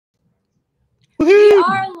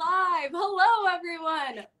are live. Hello,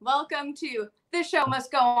 everyone. Welcome to The Show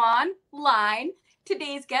Must Go On line.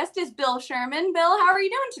 Today's guest is Bill Sherman. Bill, how are you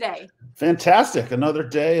doing today? Fantastic. Another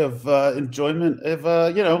day of enjoyment of,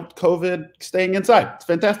 COVID, staying inside. It's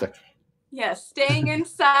fantastic. Yes, staying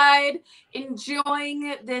inside,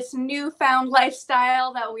 enjoying this newfound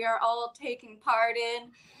lifestyle that we are all taking part in.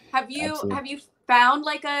 Have you found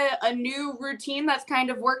like a new routine that's kind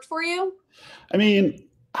of worked for you? I mean,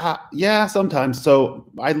 yeah, sometimes. So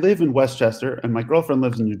I live in Westchester and my girlfriend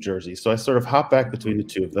lives in New Jersey. So I sort of hop back between the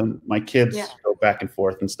two of them. My kids go back and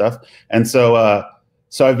forth and stuff. And so,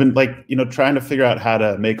 so I've been trying to figure out how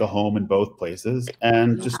to make a home in both places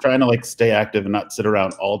and just trying to stay active and not sit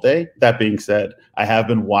around all day. That being said, I have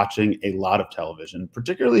been watching a lot of television,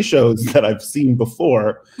 particularly shows that I've seen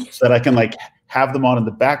before so that I can have them on in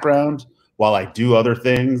the background while I do other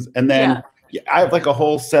things. And then I have a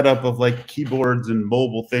whole setup of keyboards and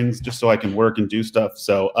mobile things just so I can work and do stuff.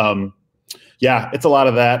 So yeah, it's a lot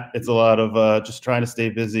of that. It's a lot of just trying to stay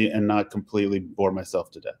busy and not completely bore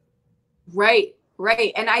myself to death. Right.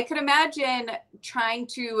 Right. And I could imagine trying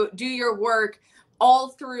to do your work all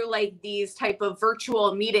through these type of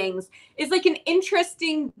virtual meetings is an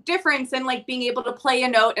interesting difference in being able to play a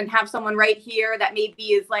note and have someone right here that maybe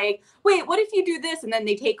is wait, what if you do this? And then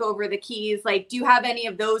they take over the keys. Do you have any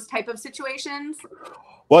of those type of situations?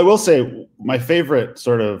 Well, I will say my favorite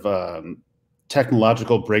sort of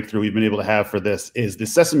technological breakthrough we've been able to have for this is the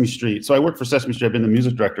Sesame Street. So I work for Sesame Street. I've been the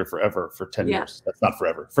music director forever, for 10 years. That's not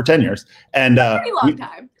forever, for 10 years. And pretty long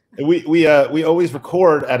time. We always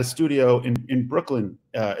record at a studio in Brooklyn.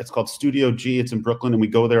 It's called Studio G. It's in Brooklyn, and we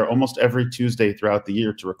go there almost every Tuesday throughout the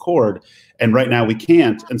year to record. And right now we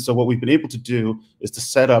can't. And so what we've been able to do is to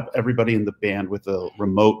set up everybody in the band with a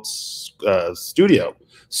remote studio.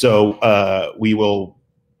 So we will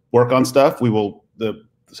work on stuff. We will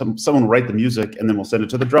someone will write the music, and then we'll send it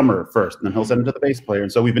to the drummer first, and then he'll send it to the bass player. And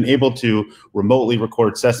so we've been able to remotely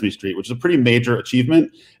record Sesame Street, which is a pretty major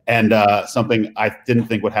achievement and something I didn't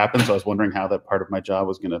think would happen. So I was wondering how that part of my job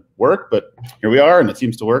was going to work, but here we are, and it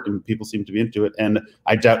seems to work, and people seem to be into it. And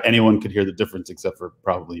I doubt anyone could hear the difference except for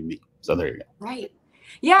probably me. So there you go. Right.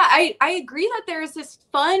 Yeah, I agree that there's this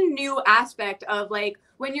fun new aspect of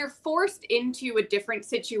when you're forced into a different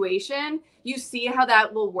situation, you see how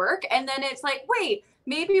that will work. And then it's wait,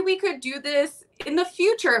 maybe we could do this in the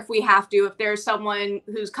future if we have to, if there's someone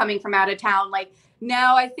who's coming from out of town.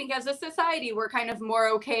 Now I think as a society, we're kind of more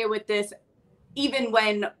okay with this, even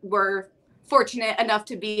when we're fortunate enough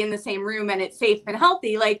to be in the same room and it's safe and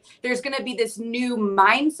healthy. There's going to be this new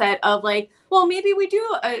mindset of well, maybe we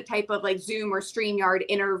do a type of Zoom or StreamYard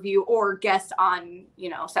interview or guest on,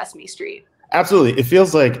 Sesame Street. Absolutely. It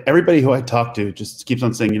feels like everybody who I talk to just keeps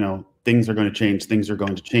on saying, things are going to change, things are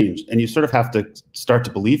going to change. And you sort of have to start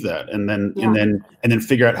to believe that and then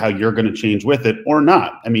figure out how you're going to change with it or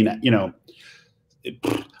not. I mean,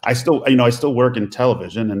 I still work in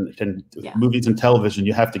television and movies and television.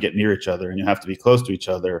 You have to get near each other and you have to be close to each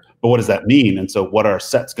other. But what does that mean? And so what are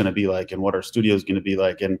sets going to be like and what are studios going to be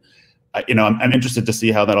like? And, I'm interested to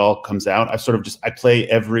see how that all comes out. I play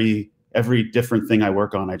every different thing I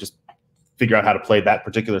work on. I just figure out how to play that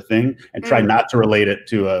particular thing and try not to relate it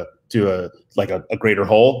to a greater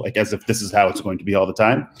whole, as if this is how it's going to be all the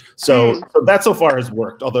time. So that so far has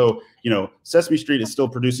worked. Although, Sesame Street is still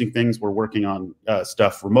producing things. We're working on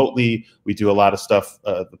stuff remotely. We do a lot of stuff.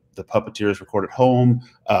 The puppeteers record at home.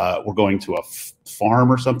 We're going to a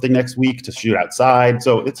farm or something next week to shoot outside.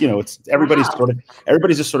 So it's everybody's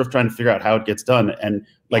just sort of trying to figure out how it gets done. And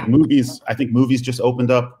movies, I think movies just opened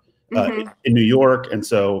up in New York. And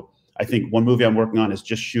so I think one movie I'm working on is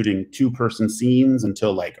just shooting 2-person scenes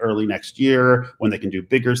until early next year when they can do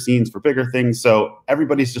bigger scenes for bigger things. So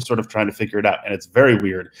everybody's just sort of trying to figure it out, and it's very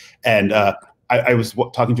weird. And I was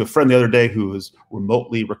talking to a friend the other day who was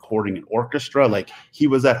remotely recording an orchestra. He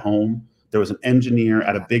was at home. There was an engineer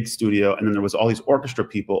at a big studio, and then there was all these orchestra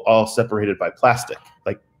people all separated by plastic,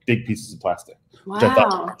 big pieces of plastic. Wow. Which I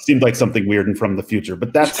thought seemed like something weird and from the future.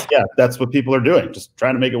 But that's what people are doing, just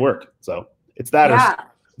trying to make it work. So it's that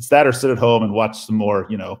or sit at home and watch some more,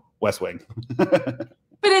 West Wing.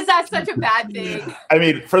 But is that such a bad thing? I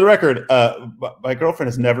mean, for the record, my girlfriend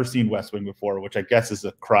has never seen West Wing before, which I guess is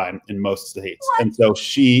a crime in most states. What?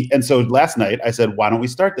 And so last night I said, why don't we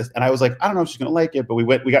start this? And I was like, I don't know if she's going to like it, but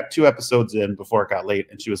we got 2 episodes in before it got late.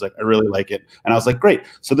 And she was like, I really like it. And I was like, great.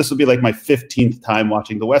 So this will be my 15th time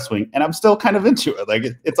watching the West Wing. And I'm still kind of into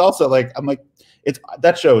it. It's also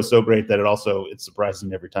that show is so great that it surprises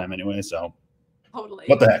me every time anyway. So totally.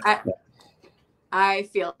 What the heck? I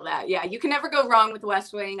feel that. Yeah, you can never go wrong with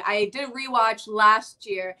West Wing. I did rewatch last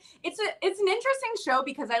year. It's an interesting show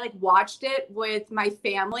because I like watched it with my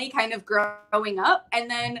family kind of growing up, and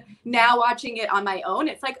then now watching it on my own,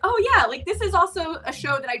 it's like, oh yeah, like this is also a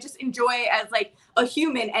show that I just enjoy as like a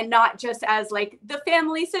human and not just as like the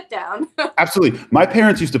family sit down. Absolutely. My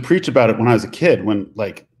parents used to preach about it when I was a kid, when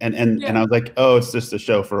like, and I was like, oh, it's just a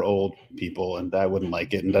show for old people and I wouldn't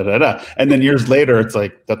like it and da da da. And then years later, it's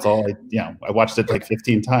like, that's all I watched it like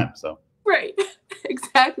 15 times. So. Right.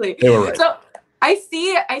 Exactly. They were right. So I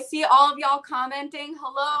see all of y'all commenting.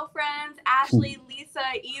 Hello, friends. Ashley, Lisa,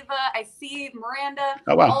 Eva. I see Miranda.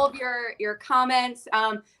 Oh, wow. All of your comments.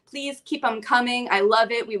 Please keep them coming. I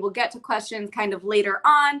love it. We will get to questions kind of later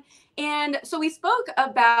on. And so we spoke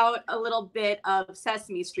about a little bit of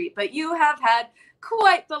Sesame Street, but you have had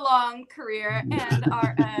quite the long career and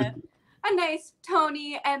are a nice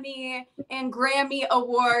Tony, Emmy, and Grammy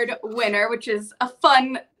Award winner, which is a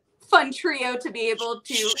fun trio to be able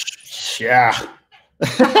to. Yeah.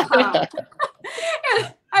 I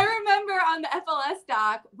remember on the FLS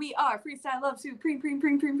doc, we are Freestyle Love Supreme.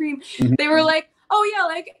 They were like, oh yeah,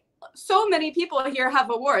 like so many people here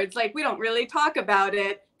have awards. Like we don't really talk about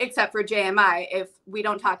it except for JMI. If we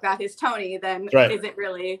don't talk about his Tony, then right. is it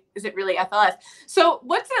really FLS? So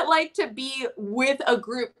what's it like to be with a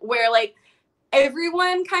group where like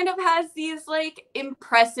everyone kind of has these like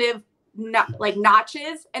impressive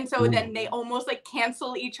notches, and so then they almost like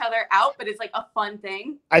cancel each other out, but it's like a fun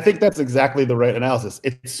thing? I think that's exactly the right analysis.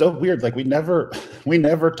 It's so weird. Like we never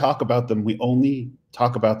talk about them. We only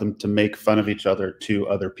talk about them to make fun of each other to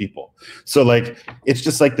other people. So like it's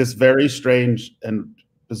just like this very strange and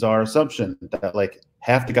bizarre assumption that like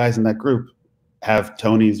half the guys in that group have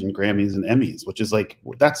Tonys and Grammys and Emmys, which is like,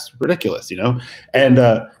 that's ridiculous, you know? And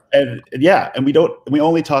we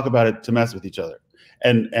only talk about it to mess with each other.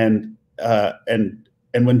 And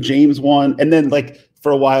when James won, and then like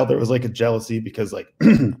for a while there was like a jealousy because like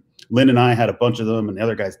Lynn and I had a bunch of them and the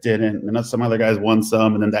other guys didn't, and then some other guys won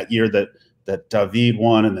some, and then that year that David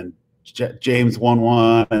won, and then James won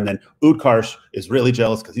one, and then Utkarsh is really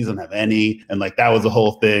jealous because he doesn't have any, and like that was the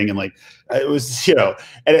whole thing, and like it was, you know,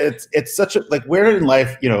 and it's such a like where in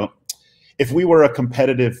life, you know, if we were a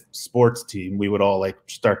competitive sports team, we would all like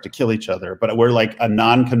start to kill each other, but we're like a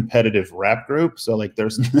non-competitive rap group, so like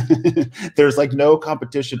there's there's like no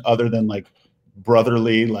competition other than like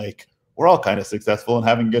brotherly, like we're all kind of successful and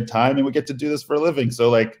having a good time and we get to do this for a living, so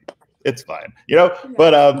like it's fine, you know.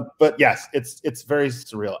 Yeah. But yes, it's very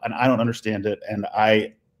surreal and I don't understand it, and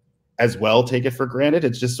I as well take it for granted.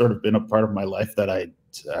 It's just sort of been a part of my life that I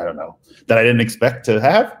don't know, that I didn't expect to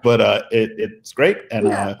have, but it's great.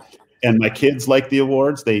 And and my kids like the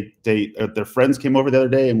awards. Their friends came over the other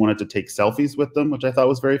day and wanted to take selfies with them, which I thought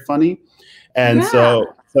was very funny. And so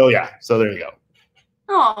there you go.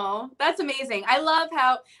 Oh, that's amazing. I love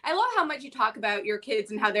how much you talk about your kids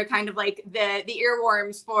and how they're kind of like the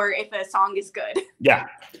earworms for if a song is good. Yeah,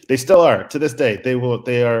 they still are to this day. They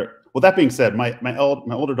are. Well, that being said, my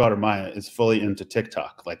older daughter Maya is fully into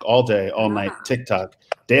TikTok, like all day, all night TikTok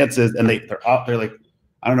dances, and they're like,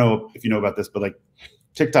 I don't know if you know about this, but like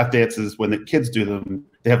TikTok dances, when the kids do them,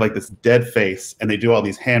 they have like this dead face and they do all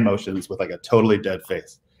these hand motions with like a totally dead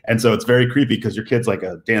face. And so it's very creepy because your kid's like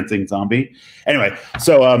a dancing zombie. Anyway,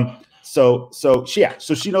 so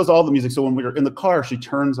she knows all the music. So when we were in the car, she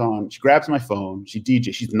grabs my phone, she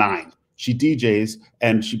DJs, she's 9. She DJs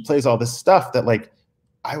and she plays all this stuff that like,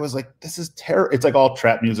 I was like, this is terrible. It's like all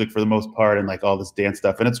trap music for the most part and like all this dance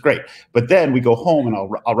stuff, and it's great. But then we go home and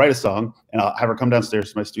I'll write a song and I'll have her come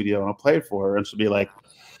downstairs to my studio and I'll play it for her, and she'll be like,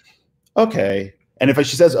 okay. And if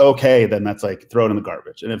she says okay, then that's like throw it in the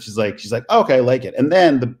garbage. And if she's like, okay, I like it. And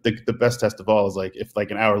then the best test of all is like if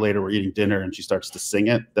like an hour later we're eating dinner and she starts to sing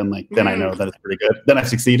it, then I know that it's pretty good. Then I've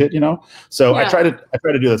succeeded, you know. So I try to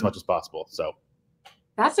do that as much as possible. So.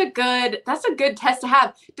 That's a good test to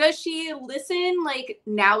have. Does she listen like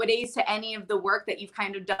nowadays to any of the work that you've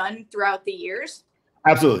kind of done throughout the years?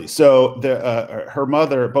 Absolutely. So her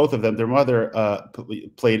mother, both of them, their mother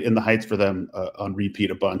played In the Heights for them on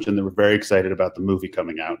repeat a bunch, and they were very excited about the movie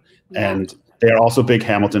coming out. Yeah. And they are also big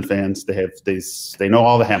Hamilton fans. They know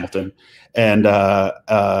all the Hamilton, and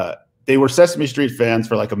they were Sesame Street fans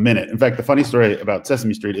for like a minute. In fact, the funny story about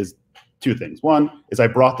Sesame Street is 2 things. One is I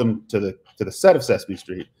brought them to the set of Sesame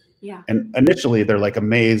Street. Yeah. And initially they're like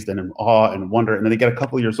amazed and in awe and wonder. And then they get a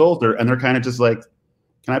couple of years older and they're kind of just like,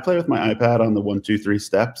 can I play with my iPad on the 1, 2, 3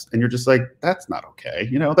 steps? And you're just like, that's not okay.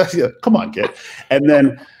 You know, come on, kid. And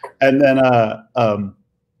then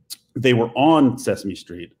they were on Sesame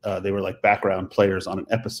Street. They were like background players on an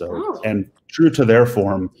episode, Oh. and true to their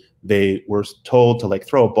form, they were told to like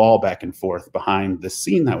throw a ball back and forth behind the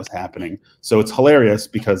scene that was happening. So it's hilarious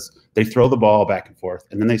because they throw the ball back and forth,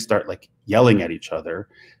 and then they start like yelling at each other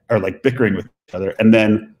or like bickering with each other, and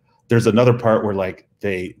then there's another part where like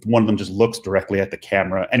one of them just looks directly at the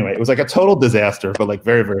camera. Anyway, it was like a total disaster, but like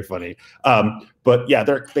very, very funny. But yeah,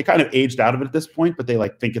 they kind of aged out of it at this point, but they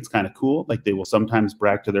like think it's kind of cool. Like they will sometimes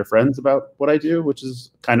brag to their friends about what I do, which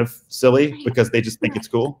is kind of silly because they just think it's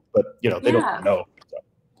cool, but you know, they don't know. So.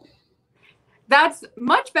 That's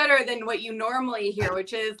much better than what you normally hear,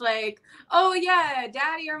 which is like, oh yeah,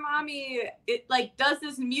 daddy or mommy, it like does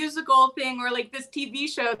this musical thing or like this TV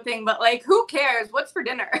show thing, but like, who cares? What's for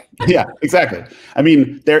dinner? Yeah, exactly. I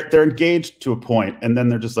mean, they're engaged to a point, and then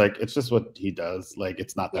they're just like, it's just what he does. Like,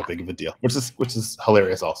 it's not that big of a deal, which is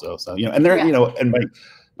hilarious also. So, you know, and they're, you know, and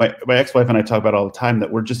my ex-wife and I talk about all the time that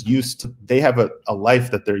we're just used to, they have a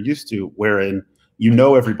life that they're used to wherein you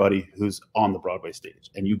know everybody who's on the Broadway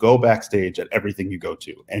stage, and you go backstage at everything you go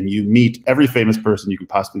to, and you meet every famous person you can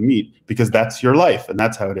possibly meet because that's your life and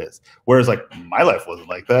that's how it is. Whereas like my life wasn't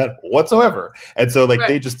like that whatsoever. And so like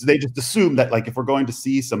they just assume that like if we're going to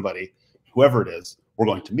see somebody, whoever it is, we're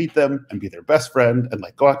going to meet them and be their best friend and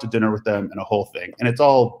like go out to dinner with them and a whole thing. And it's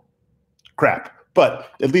all crap.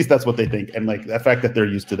 But at least that's what they think. And like the fact that they're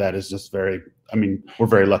used to that is just very, I mean, we're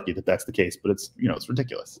very lucky that that's the case, but it's, you know, it's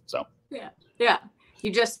ridiculous. So yeah.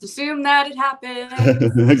 You just assume that it happens.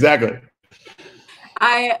 Exactly.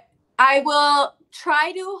 I will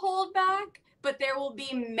try to hold back, but there will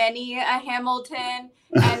be many a Hamilton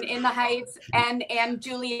and In the Heights and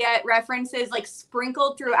Juliet references like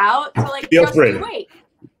sprinkled throughout. So like Feel just free. wait.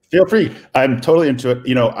 Feel free. I'm totally into it.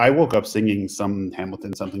 You know, I woke up singing some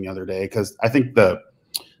Hamilton something the other day because I think the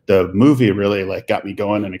movie really like got me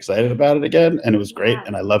going and excited about it again, and it was great,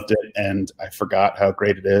 and I loved it, and I forgot how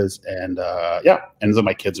great it is, and and so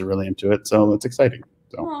my kids are really into it, so it's exciting.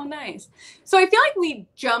 So. Oh, nice. So I feel like we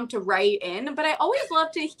jumped right in, but I always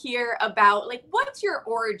love to hear about like what's your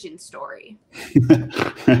origin story?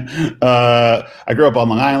 I grew up on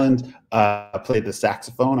Long Island. I played the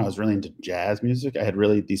saxophone. I was really into jazz music. I had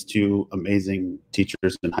really these two amazing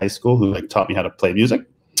teachers in high school who like taught me how to play music.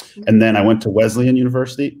 And then I went to Wesleyan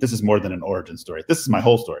University. This is more than an origin story. This is my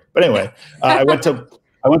whole story. But anyway, I went to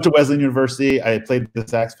Wesleyan University. I played the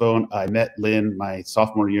saxophone. I met Lin my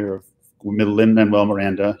sophomore year of Lin-Manuel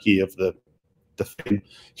Miranda. He of the fame.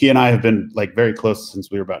 He and I have been like very close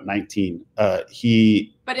since we were about 19. But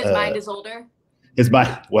his mind is older. His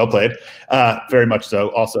mind, well played, very much so.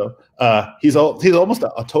 Also, he's almost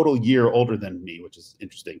a total year older than me, which is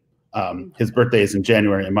interesting. His birthday is in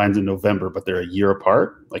January and mine's in November, but they're a year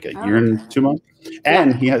apart, like a year and 2 months.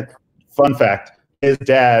 And he had, fun fact, his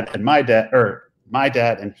dad and my dad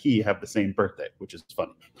and he have the same birthday, which is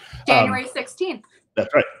funny. January 16th.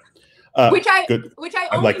 That's right. Which I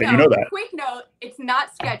only like know. That you know that. Quick note, it's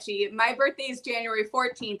not sketchy. My birthday is January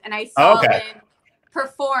 14th, and I saw Lin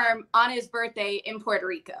perform on his birthday in Puerto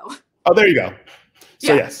Rico. Oh, there you go.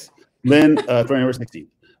 So yes, Lin, January 16th.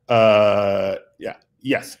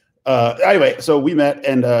 Yes. Anyway, so we met,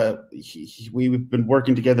 and we've been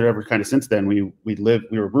working together ever kind of since then. We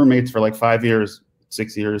were roommates for like 5 years,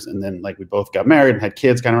 6 years, and then like we both got married and had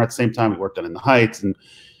kids kind of at the same time. We worked on In the Heights,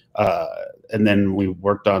 and then we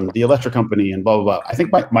worked on the Electric Company and blah blah blah. I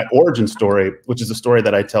think my origin story, which is a story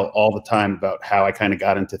that I tell all the time about how I kind of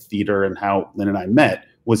got into theater and how Lin and I met,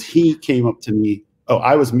 was he came up to me. Oh,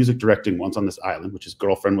 I was music directing once on this island, which his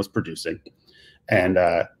girlfriend was producing, and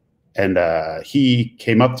he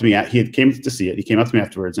came up to me. He came to see it. He came up to me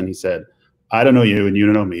afterwards and he said, "I don't know you and you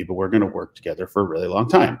don't know me, but we're going to work together for a really long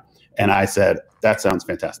time." And I said, "That sounds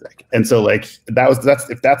fantastic." And so like if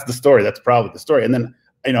that's the story, that's probably the story. And then,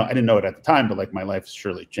 you know, I didn't know it at the time, but like my life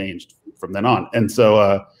surely changed from then on. And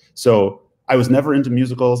so so I was never into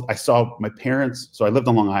musicals. I saw my parents. So I lived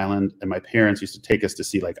on Long Island, and my parents used to take us to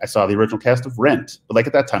see, like, I saw the original cast of Rent, but like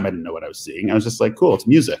at that time I didn't know what I was seeing. I was just like, cool, it's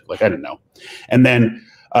music. Like I didn't know. And then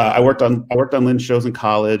I worked on Lin's shows in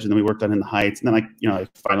college, and then we worked on In the Heights, and then I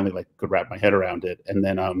finally like could wrap my head around it. And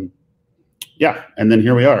then and then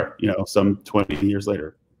here we are, you know, some 20 years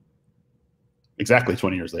later. Exactly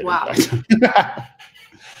 20 years later. Wow.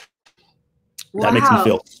 That makes me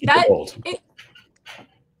feel super old.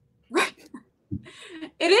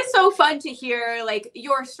 It is so fun to hear like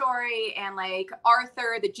your story and like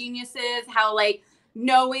Arthur, the geniuses, how like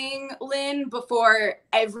knowing Lin before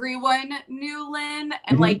everyone knew Lin,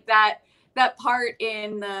 and like that part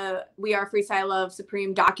in the We Are Freestyle of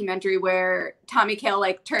Supreme documentary where Tommy Kail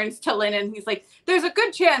like turns to Lin and he's like, "There's a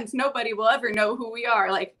good chance nobody will ever know who we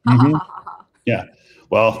are." Like, ha ha ha ha. Yeah.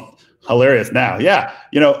 Well, hilarious now. Yeah.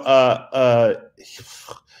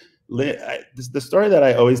 Lynn, the story that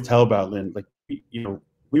I always tell about Lynn, like,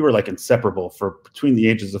 we were like inseparable for between the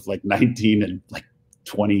ages of like 19 and like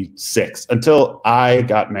 26 until I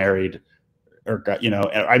got married or got, and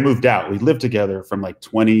I moved out. We lived together from like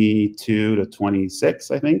 22 to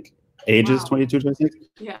 26, I think. Ages 22 to 26.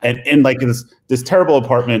 Yeah. And in like this terrible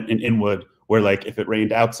apartment in Inwood where like if it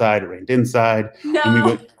rained outside, it rained inside.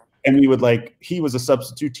 No. And we would like, he was a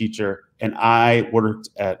substitute teacher and I worked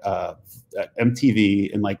at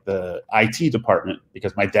MTV in like the IT department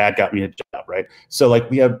because my dad got me a job, right? So like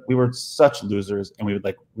we were such losers, and we would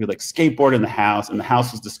skateboard in the house, and the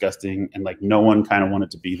house was disgusting, and like no one kind of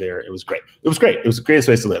wanted to be there. It was great. It was great. It was the greatest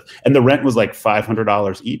place to live. And the rent was like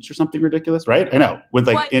 $500 each or something ridiculous, right? I know. With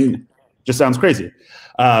like just sounds crazy.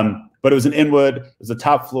 But it was in Inwood. It was the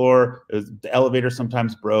top floor. The elevator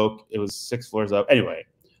sometimes broke. It was 6 floors up. Anyway.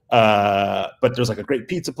 But there's like a great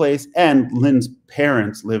pizza place, and Lynn's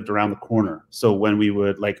parents lived around the corner. So when we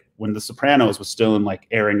would when The Sopranos was still in like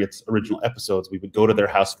airing its original episodes, we would go to their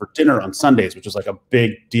house for dinner on Sundays, which was like a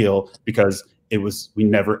big deal because we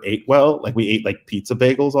never ate well. Like we ate like pizza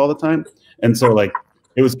bagels all the time. And so like,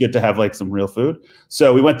 it was good to have like some real food.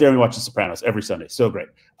 So we went there and we watched The Sopranos every Sunday. So great.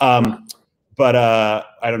 But I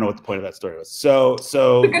don't know what the point of that story was. So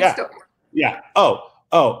yeah. Story. Yeah.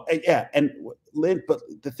 Oh, yeah. And Lynn, but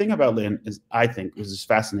the thing about Lynn is, I think, was just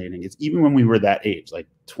fascinating. It's even when we were that age, like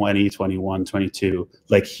 20, 21, 22,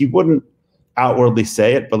 like he wouldn't outwardly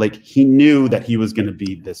say it, but like he knew that he was going to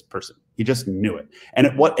be this person. He just knew it. And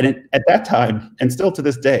at that time, and still to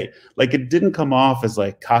this day, like it didn't come off as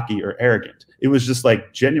like cocky or arrogant. It was just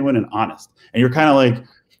like genuine and honest. And you're kind of like,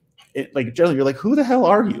 generally, you're like, who the hell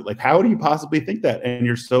are you? Like, how do you possibly think that? And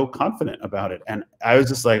you're so confident about it. And I was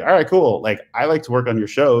just like, all right, cool. Like, I like to work on your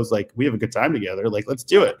shows. Like, we have a good time together. Like, let's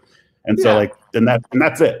do it. And so like, and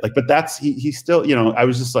that's it. Like, but that's, he still, I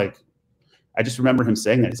was just like, I just remember him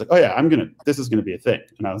saying that. He's like, oh yeah, this is going to be a thing.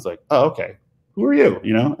 And I was like, oh, okay. Who are you?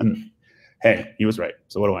 And hey, he was right.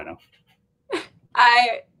 So what do I know?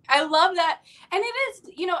 I love that. And it is,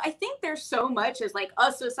 I think there's so much as like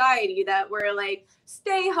a society that we're like,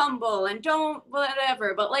 stay humble and don't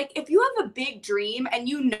whatever. But like, if you have a big dream and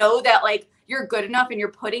you know that like you're good enough and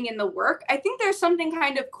you're putting in the work, I think there's something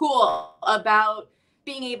kind of cool about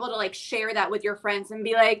being able to like share that with your friends and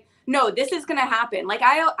be like, no, this is going to happen. Like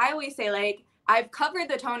I always say, like, I've covered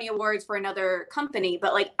the Tony Awards for another company,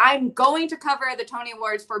 but like I'm going to cover the Tony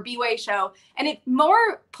Awards for bwaySHO. And it's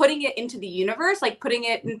more putting it into the universe, like putting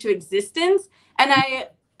it into existence. And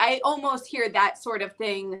I almost hear that sort of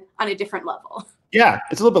thing on a different level. Yeah,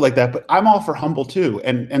 it's a little bit like that, but I'm all for humble too.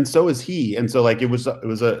 And so is he. And so like, it was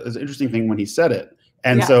an interesting thing when he said it.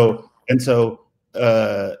 And so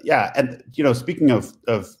yeah. And, speaking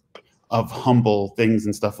of humble things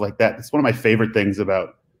and stuff like that, it's one of my favorite things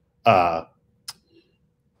about,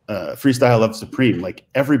 Freestyle Love Supreme. Like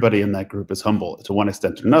everybody in that group is humble to one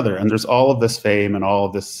extent or another, and there's all of this fame and all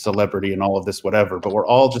of this celebrity and all of this whatever, but we're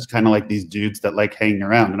all just kind of like these dudes that like hanging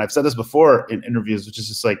around. And I've said this before in interviews, which is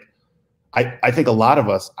just like, I think a lot of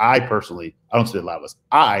us, I personally, I don't say a lot of us,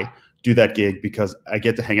 I do that gig because I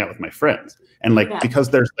get to hang out with my friends, and like because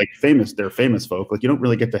they're famous folk, like you don't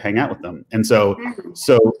really get to hang out with them. And so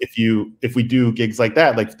if we do gigs like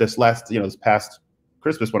that, like this past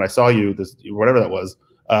Christmas when I saw you, whatever that was,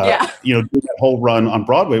 doing that whole run on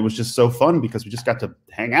Broadway was just so fun because we just got to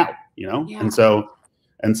hang out, and so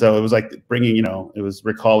it was like bringing, it was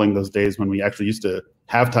recalling those days when we actually used to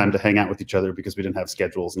have time to hang out with each other because we didn't have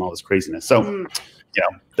schedules and all this craziness. So,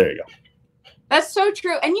 there you go. That's so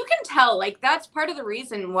true. And you can tell, like, that's part of the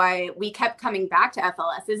reason why we kept coming back to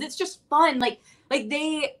FLS is it's just fun. Like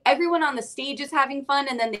everyone on the stage is having fun,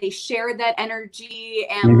 and then they share that energy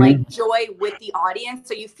and like joy with the audience.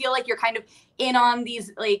 So you feel like you're kind of in on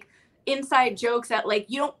these like inside jokes that like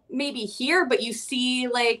you don't maybe hear, but you see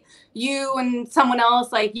like you and someone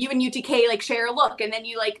else, like you and UTK like share a look, and then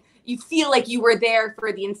you feel like you were there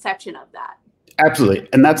for the inception of that. Absolutely.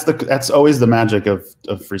 And that's always the magic of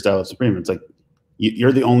Freestyle Love Supreme. It's like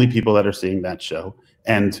you're the only people that are seeing that show,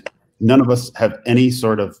 and none of us have any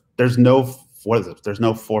sort of, there's no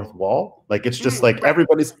fourth wall. Like it's just like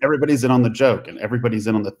everybody's in on the joke and everybody's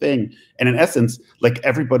in on the thing. And in essence, like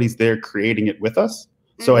everybody's there creating it with us.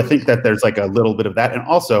 So I think that there's like a little bit of that. And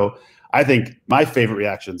also I think my favorite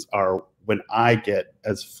reactions are when I get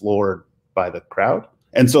as floored by the crowd.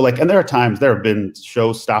 And so like, and there have been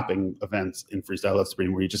show stopping events in Freestyle Love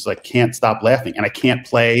Supreme where you just like can't stop laughing, and I can't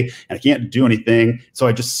play and I can't do anything. So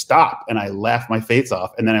I just stop and I laugh my face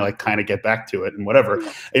off, and then I like kind of get back to it and whatever,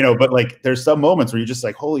 you know, but like there's some moments where you're just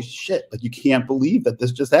like, holy shit, like you can't believe that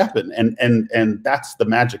this just happened. And that's the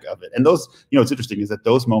magic of it. And those, you know, what's interesting is that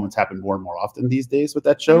those moments happen more and more often these days with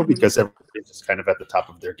that show, because everybody's just kind of at the top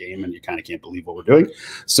of their game and you kind of can't believe what we're doing.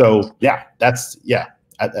 So yeah, that's, yeah.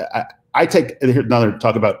 I take another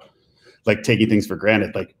talk about like taking things for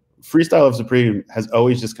granted. Like Freestyle Love Supreme has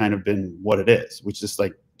always just kind of been what it is, which is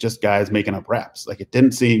like just guys making up raps. Like it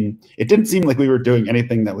didn't seem like we were doing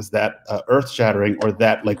anything that was that earth shattering or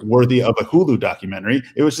that like worthy of a Hulu documentary.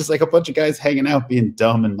 It was just like a bunch of guys hanging out, being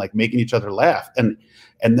dumb and like making each other laugh. And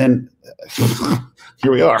then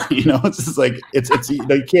here we are. You know, it's just like it's you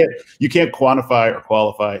know, you can't quantify or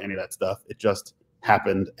qualify any of that stuff. It just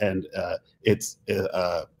happened, and it's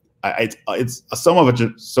some of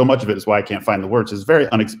it, so much of it is why I can't find the words. It's very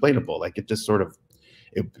unexplainable. Like it just sort of,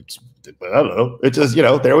 I don't know. It just, you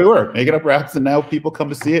know, there we were making up raps, and now people come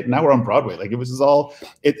to see it, and now we're on Broadway. Like it was just all,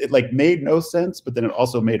 it like made no sense, but then it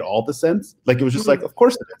also made all the sense. Like it was just like, of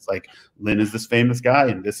course it is. Like Lynn is this famous guy,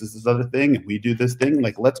 and this is this other thing, and we do this thing.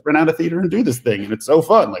 Like let's rent out a theater and do this thing, and it's so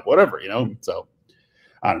fun. Like whatever, you know. So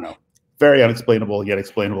I don't know. Very unexplainable yet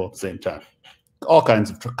explainable at the same time. All kinds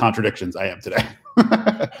of contradictions I am today.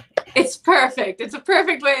 It's perfect. It's a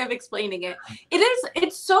perfect way of explaining it.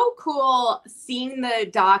 It's so cool seeing the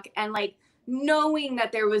doc and like knowing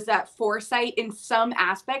that there was that foresight in some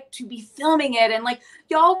aspect to be filming it, and like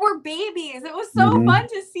y'all were babies. It was so fun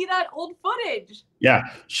to see that old footage. Yeah.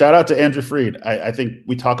 Shout out to Andrew Freed. I think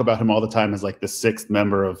we talk about him all the time as like the 6th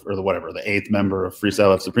member of, or the whatever, the 8th member of Freestyle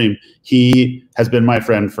Love Supreme. He has been my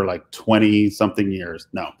friend for like 20 something years.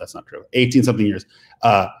 No, that's not true. 18 something years.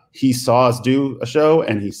 He saw us do a show,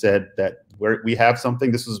 and he said that we have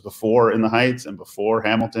something. This was before In the Heights and before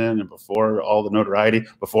Hamilton and before all the notoriety,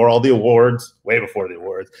 before all the awards, way before the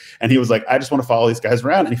awards. And he was like, I just want to follow these guys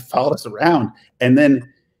around. And he followed us around. And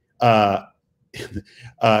then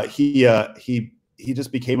he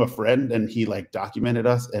just became a friend, and he like documented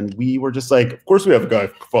us. And we were just like, of course we have a guy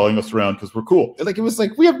following us around because we're cool. Like it was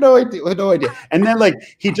like, we have no idea. And then like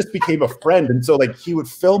he just became a friend. And so like he would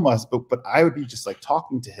film us, but I would be just like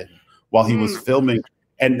talking to him while he was filming.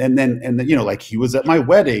 And then you know, like he was at my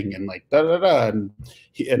wedding, and like and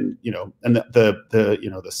you know, and the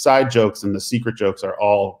you know, the side jokes and the secret jokes are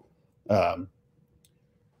all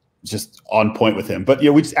just on point with him. But you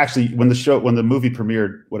know, we just actually, when the movie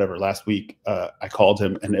premiered whatever last week, I called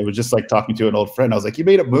him, and it was just like talking to an old friend. I was like, you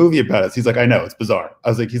made a movie about us. He's like, I know, it's bizarre. I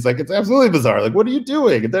was like, he's like, it's absolutely bizarre. Like, what are you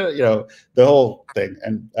doing? And then, you know, the whole thing.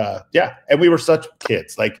 And yeah, and we were such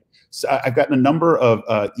kids. Like, so I've gotten a number of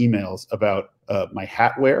emails about my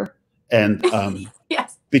hat wear, and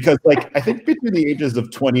yes, because like I think between the ages of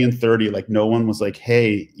 20 and 30, like no one was like,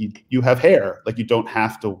 hey, you have hair, like you don't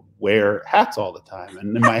have to wear hats all the time.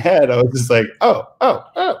 And in my head, I was just like, oh,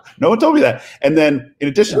 no one told me that. And then in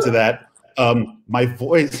addition to that, my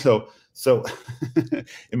voice, so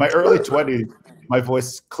in my early 20s, my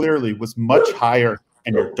voice clearly was much higher,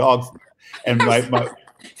 and your dog's, and my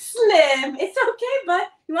Slim, it's okay, but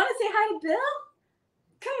you want to say hi to Bill?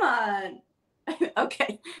 Come on.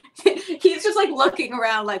 Okay. He's just like looking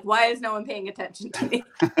around like, why is no one paying attention to me?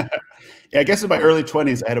 Yeah, I guess in my early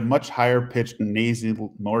 20s, I had a much higher pitched,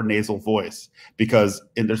 more nasal voice, because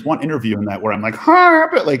there's one interview in that where I'm like,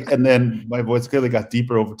 and then my voice clearly got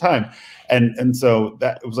deeper over time. And so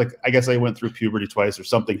that it was like, I guess I went through puberty twice or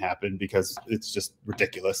something happened, because it's just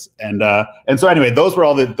ridiculous. And so anyway, those were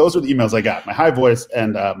the emails I got, my high voice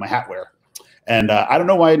and my hat wear. And I don't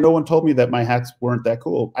know why no one told me that my hats weren't that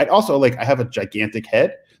cool. I also I have a gigantic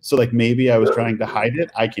head, so like maybe I was trying to hide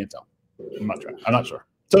it. I can't tell. I'm not sure.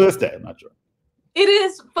 To this day, I'm not sure. It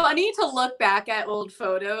is funny to look back at old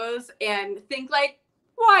photos and think like,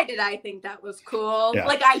 why did I think that was cool? Yeah.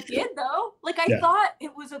 Like I did though. Like I thought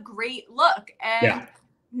it was a great look, and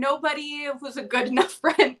nobody was a good enough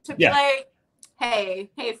friend to be like,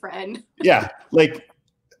 hey friend. Yeah,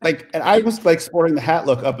 and I was like sporting the hat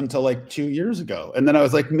look up until like 2 years ago. And then I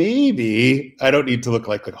was like, maybe I don't need to look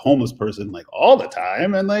like a homeless person like all the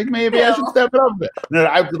time. And like, maybe I should step it up a bit. No,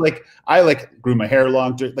 I grew my hair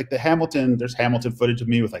long. Like there's Hamilton footage of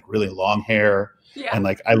me with like really long hair. Yeah. And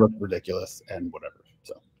like, I look ridiculous and whatever.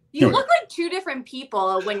 So you look like two different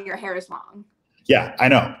people when your hair is long. Yeah, I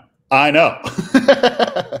know.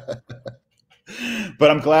 But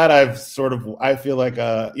I'm glad I feel like,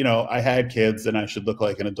 you know, I had kids and I should look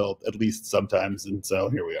like an adult at least sometimes. And so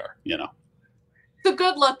here we are, you know. It's a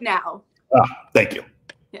good look now. Thank you.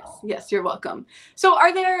 Yes, you're welcome. So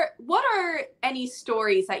what are any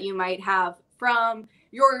stories that you might have from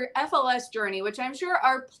your FLS journey, which I'm sure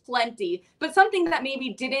are plenty, but something that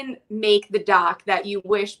maybe didn't make the doc that you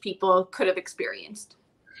wish people could have experienced?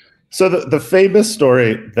 So the famous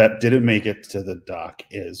story that didn't make it to the doc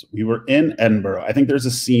is we were in Edinburgh. I think there's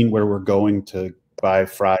a scene where we're going to buy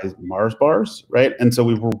fries, Mars bars, right? And so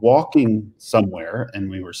we were walking somewhere and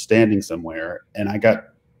we were standing somewhere and I got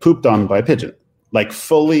pooped on by a pigeon, like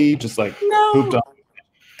fully just like pooped on.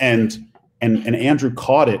 And Andrew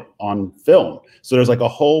caught it on film. So there's like a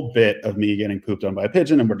whole bit of me getting pooped on by a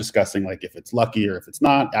pigeon and we're discussing like if it's lucky or if it's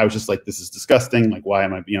not. I was just like, this is disgusting. Like, why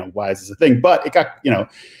am I, why is this a thing? But it got,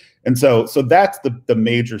 and so that's the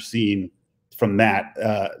major scene from that,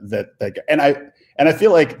 and I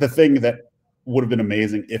feel like the thing that would have been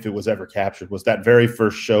amazing if it was ever captured was that very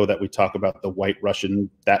first show that we talk about, the White Russian,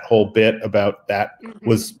 that whole bit about that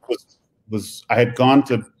was I had gone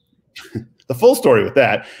to the full story with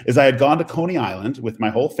that is I had gone to Coney Island with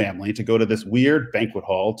my whole family to go to this weird banquet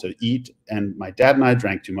hall to eat. And my dad and I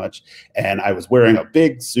drank too much. And I was wearing a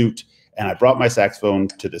big suit and I brought my saxophone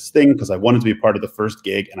to this thing because I wanted to be a part of the first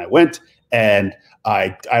gig. And I went and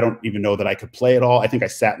I don't even know that I could play at all. I think I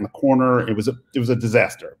sat in the corner. It was a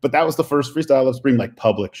disaster, but that was the first Freestyle Love Spring like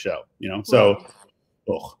public show, So,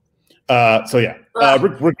 so yeah,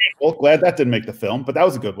 regretful, glad that didn't make the film, but that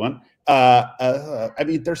was a good one. I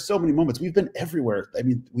mean, there's so many moments. We've been everywhere. I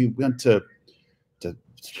mean, we went to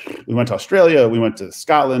Australia, we went to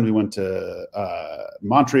Scotland, we went to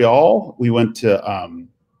Montreal, we went to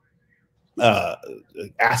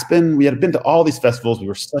Aspen. We had been to all these festivals. We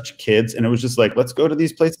were such kids, and it was just like, let's go to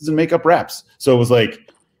these places and make up raps. So it was like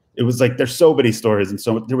there's so many stories, and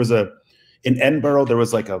so there was in Edinburgh, there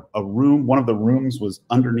was like a room. One of the rooms was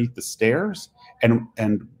underneath the stairs,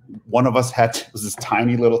 and one of us was this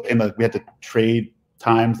tiny little, and like we had to trade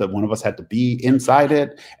times that one of us had to be inside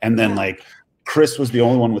it, and then like Chris was the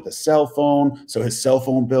only one with a cell phone, so his cell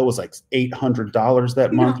phone bill was like $800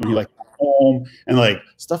 that month when he like home and like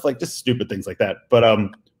stuff like just stupid things like that. But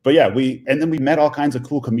yeah, and then we met all kinds of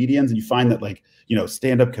cool comedians, and you find that like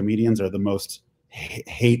stand-up comedians are the most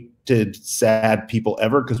hated, sad people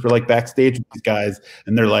ever because we're like backstage with these guys,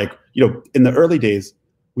 and they're like, in the early days,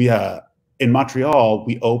 we in Montreal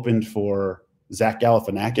we opened for Zach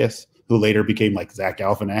Galifianakis, who later became like Zach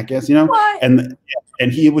Galifianakis,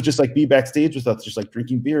 and he would just like be backstage with us, just like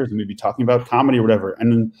drinking beers, and we'd be talking about comedy or whatever.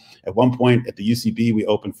 And then at one point at the UCB, we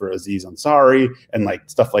opened for Aziz Ansari and like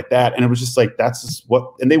stuff like that. And it was just like, that's just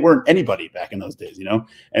and they weren't anybody back in those days,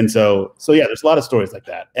 And so yeah, there's a lot of stories like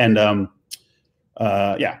that. And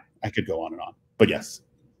yeah, I could go on and on, but yes.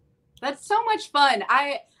 That's so much fun.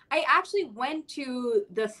 I actually went to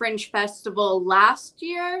the Fringe Festival last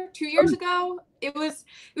year, 2 years ago. It was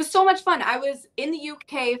so much fun. I was in the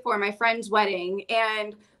UK for my friend's wedding,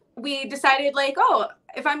 and we decided like, oh,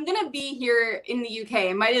 if I'm gonna be here in the UK,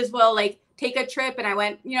 I might as well like take a trip. And I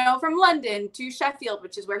went, from London to Sheffield,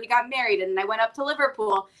 which is where he got married, and then I went up to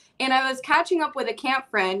Liverpool, and I was catching up with a camp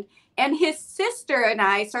friend, and his sister and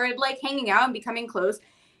I started like hanging out and becoming close.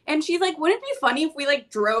 And she's like, wouldn't it be funny if we like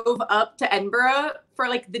drove up to Edinburgh for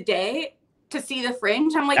like the day to see the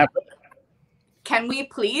Fringe? I'm like, can we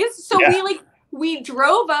please? So we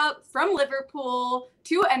drove up from Liverpool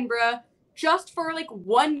to Edinburgh just for like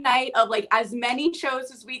one night of like as many shows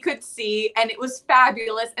as we could see. And it was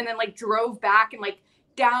fabulous. And then like drove back in like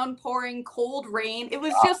downpouring cold rain. It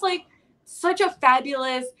was just like such a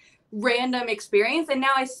fabulous random experience. And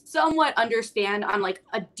now I somewhat understand on like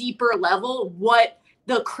a deeper level what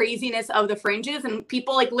the craziness of the Fringe is, and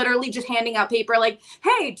people like literally just handing out paper like,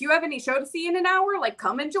 hey, do you have any show to see in an hour? Like,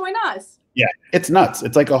 come and join us. Yeah, it's nuts.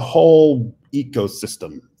 It's like a whole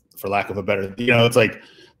ecosystem, for lack of a better, it's like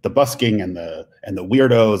the busking and the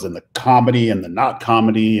weirdos and the comedy and the not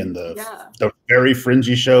comedy and the very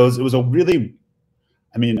fringy shows. It was a really,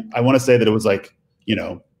 I mean, I want to say that it was like,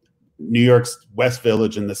 New York's West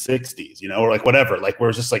Village in the 60s, or like whatever, like where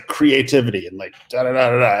it's just like creativity and like da da da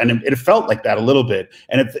da da. And it felt like that a little bit.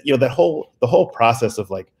 And the whole process of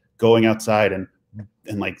like going outside and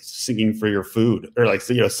like singing for your food or like,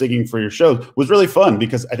 singing for your shows was really fun,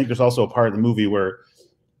 because I think there's also a part of the movie where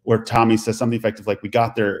Tommy says something effective like, we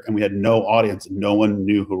got there and we had no audience and no one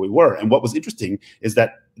knew who we were. And what was interesting is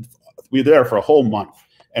that we were there for a whole month.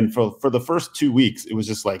 And for the first 2 weeks, it was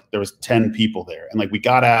just like there was 10 people there. And like we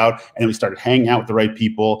got out and we started hanging out with the right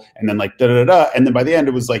people. And then like da-da-da-da. And then by the end,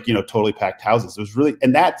 it was like, totally packed houses. It was really,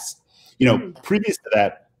 and that's, previous to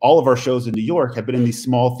that, all of our shows in New York had been in these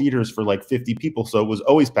small theaters for like 50 people. So it was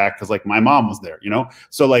always packed because like my mom was there,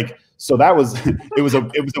 So that was, it was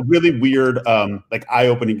a really weird, like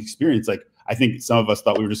eye-opening experience. Like I think some of us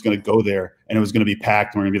thought we were just going to go there and it was going to be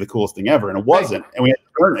packed and we're going to be the coolest thing ever. And it wasn't. And we had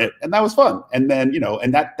to earn it. And that was fun. And then,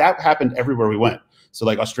 and that happened everywhere we went. So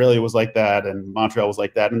like Australia was like that and Montreal was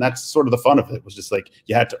like that. And that's sort of the fun of it. It was just like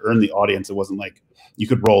you had to earn the audience. It wasn't like you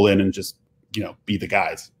could roll in and just, be the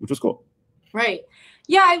guys, which was cool. Right.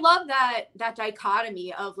 Yeah, I love that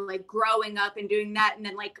dichotomy of like growing up and doing that and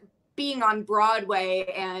then like being on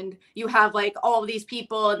Broadway and you have like all of these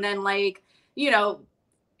people and then like,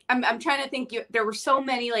 I'm trying to think, there were so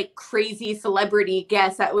many like crazy celebrity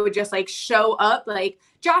guests that would just like show up. Like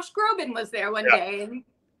Josh Groban was there one day and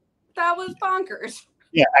that was bonkers.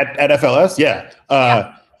 Yeah, at FLS,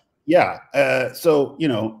 so,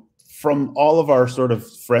 from all of our sort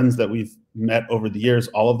of friends that we've met over the years,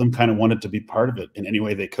 all of them kind of wanted to be part of it in any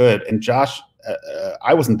way they could. And Josh,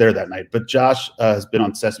 I wasn't there that night, but Josh has been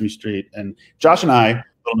on Sesame Street. And Josh and I,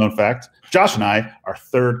 little known fact, Josh and I are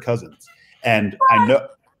third cousins. And I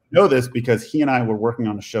know this because he and I were working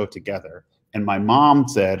on a show together. And my mom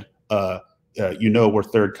said, we're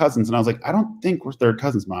third cousins. And I was like, I don't think we're third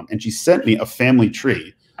cousins, Mom. And she sent me a family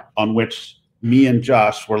tree on which me and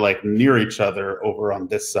Josh were like near each other over on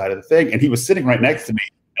this side of the thing. And he was sitting right next to me.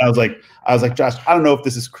 And I was like, Josh, I don't know if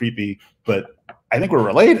this is creepy, but I think we're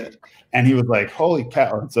related. And he was like, holy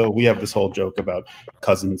cow. And so we have this whole joke about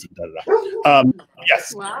cousins and da-da-da.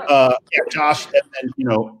 Yes. Wow. Josh. And then,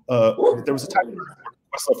 there was a time where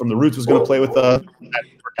Questlove from The Roots was going to play with us.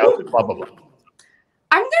 Blah, blah, blah.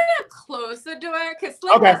 I'm gonna close the door because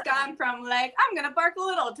Slick has gone from like I'm gonna bark a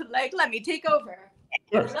little to like let me take over.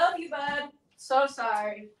 I love you, bud. So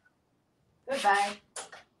sorry. Goodbye.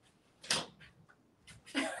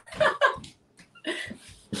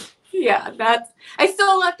 Yeah, I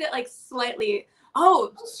still left it like slightly.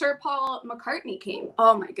 Oh, Sir Paul McCartney came.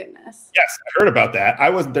 Oh my goodness. Yes, I heard about that. I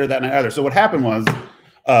wasn't there that night either. So what happened was,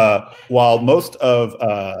 while most of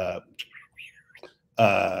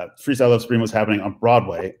Freestyle Love Supreme was happening on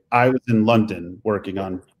Broadway, I was in London working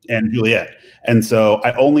on and Juliet. And so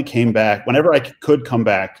I only came back whenever I could come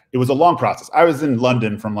back. It was a long process. I was in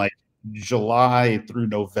London from like July through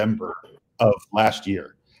November of last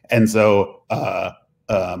year. And so,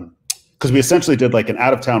 because we essentially did like an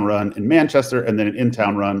out of town run in Manchester and then an in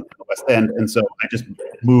town run in the West End. And so I just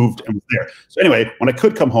moved and was there. So anyway, when I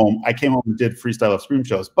could come home, I came home and did Freestyle Love Supreme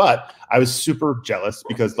shows, but I was super jealous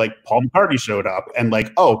because like Paul McCartney showed up and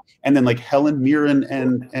like, and then like Helen Mirren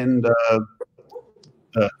and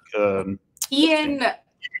Ian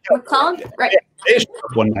McClellan, right? They showed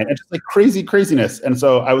up one night and just like craziness. And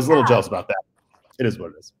so I was a little jealous about that. It is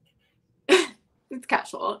what it is. It's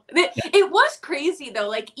casual. It was crazy though.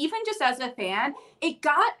 Like even just as a fan, it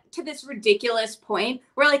got to this ridiculous point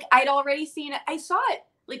where like I'd already seen it. I saw it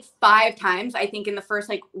like 5 times, I think in the first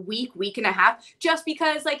like week and a half, just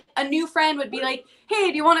because like a new friend would be like,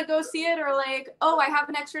 hey, do you want to go see it? Or like, oh, I have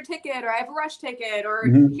an extra ticket, or I have a rush ticket, or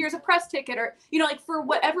here's a press ticket, or, like for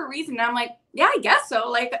whatever reason. And I'm like, yeah, I guess so.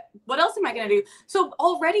 Like, what else am I going to do? So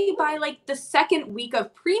already by like the second week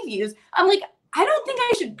of previews, I'm like, I don't think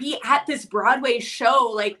I should be at this Broadway show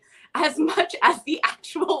like as much as the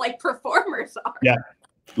actual like performers are. Yeah,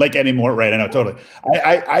 like anymore, right? I know, totally.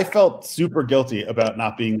 I felt super guilty about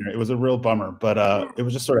not being there. It was a real bummer, but it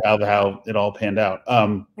was just sort of how it all panned out.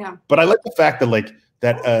 But I like the fact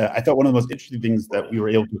that I thought one of the most interesting things that we were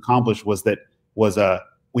able to accomplish was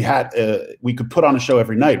we could put on a show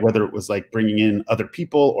every night, whether it was like bringing in other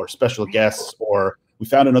people or special guests, or we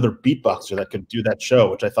found another beatboxer that could do that show,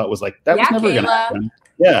 which I thought was like, that was never going to happen.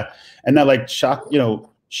 Yeah. And that like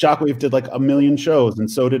Shockwave did like 1 million shows, and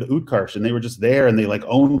so did Utkarsh, and they were just there and they like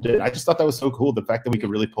owned it. I just thought that was so cool, the fact that we could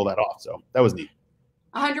really pull that off. So that was neat.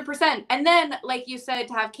 100%. And then, like you said,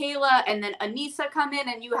 to have Kayla and then Anissa come in,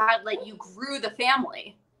 and you grew the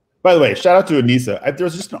family. By the way, shout out to Anissa. There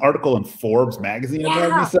was just an article in Forbes magazine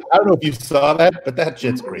about Anissa. I don't know if you saw that, but that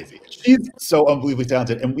shit's crazy. She's so unbelievably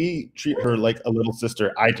talented, and we treat her like a little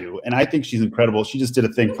sister. I do, and I think she's incredible. She just did a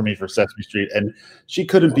thing for me for Sesame Street, and she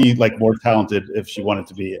couldn't be like more talented if she wanted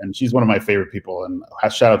to be. And she's one of my favorite people, and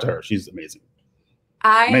shout out to her. She's amazing.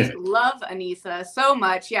 I love Anissa so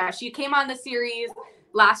much. Yeah, she came on the series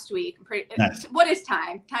last week. Nice. What is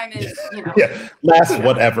time? Time is, last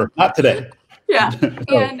whatever. Not today. Yeah,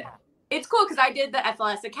 and it's cool because I did the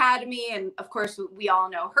FLS Academy, and of course we all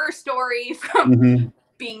know her story from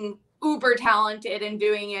being uber talented and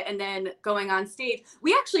doing it and then going on stage.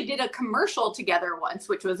 We actually did a commercial together once,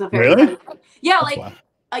 which was a very fun thing. Yeah, like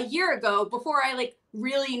a year ago, before I like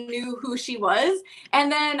really knew who she was. And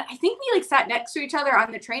then I think we like sat next to each other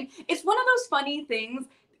on the train. It's one of those funny things.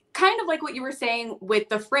 kind of like what you were saying with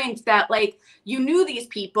the Franks, that like you knew these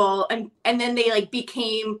people and then they like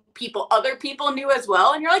became people other people knew as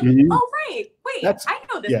well, and you're like, oh right, wait, I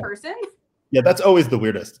know this person. Yeah, that's always the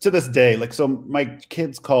weirdest to this day. Like, so my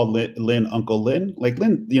kids call Lynn Uncle Lynn. Like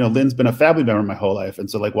Lynn, you know, Lynn's been a family member my whole life,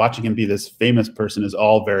 and so like watching him be this famous person is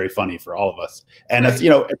all very funny for all of us, and it's, you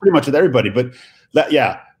know, pretty much with everybody. But that,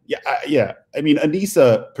 yeah. I mean,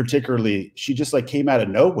 Anissa particularly, she just like came out of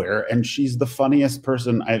nowhere, and she's the funniest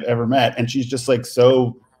person I've ever met, and she's just like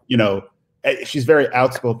so, you know, she's very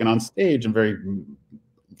outspoken on stage and very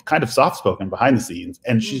kind of soft spoken behind the scenes,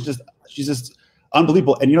 and she's just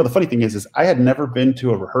unbelievable. And you know, the funny thing is I had never been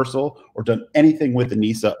to a rehearsal or done anything with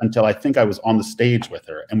Anissa until I think I was on the stage with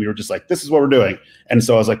her, and we were just like, this is what we're doing. And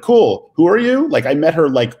so I was like, cool, who are you? Like, I met her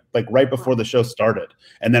like right before the show started,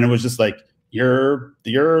 and then it was just like, you're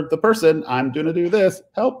the person, I'm gonna do this,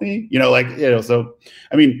 help me, you know, like, you know. So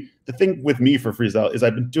I mean, the thing with me for freestyle is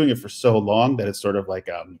I've been doing it for so long that it's sort of like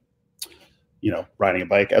you know, riding a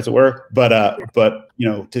bike, as it were. But you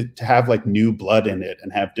know, to have like new blood in it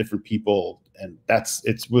and have different people, and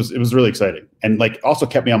it was really exciting, and like also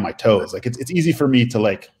kept me on my toes. Like it's easy for me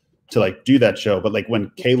to do that show, but like when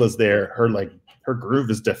Kayla's there, her groove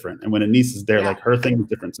is different, and when Anise is there, like her thing is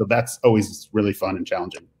different. So that's always really fun and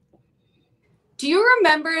challenging. Do you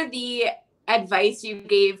remember the advice you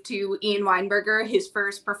gave to Ian Weinberger, his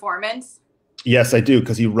first performance? Yes, I do,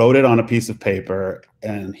 because he wrote it on a piece of paper,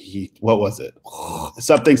 and what was it?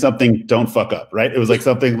 Something, don't fuck up, right? It was like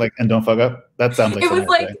something like, and don't fuck up. That sounds like it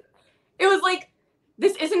was like,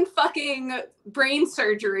 this isn't fucking brain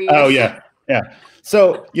surgery. Oh yeah.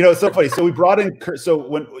 So, you know, it's so funny. So we brought in Kurt. So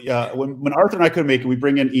when Arthur and I couldn't make it, we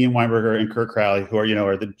bring in Ian Weinberger and Kurt Crowley, who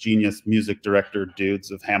are the genius music director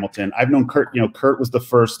dudes of Hamilton. I've known Kurt. You know, Kurt was the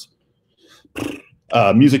first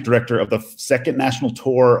music director of the second national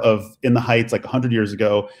tour of In the Heights, like 100 years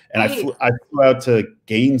ago. And I flew out to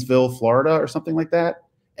Gainesville, Florida, or something like that.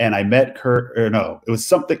 And I met Kurt, or no, it was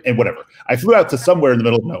something, and whatever. I flew out to somewhere in the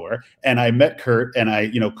middle of nowhere, and I met Kurt, and I,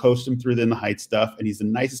 you know, coached him through the In the Heights stuff, and he's the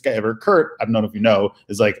nicest guy ever. Kurt, I don't know if you know,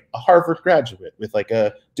 is like a Harvard graduate with like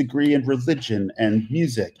a degree in religion and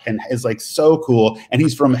music, and is like so cool. And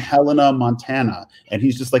he's from Helena, Montana, and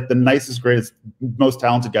he's just like the nicest, greatest, most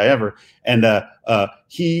talented guy ever. And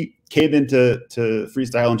he came into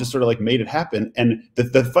freestyle and just sort of like made it happen. And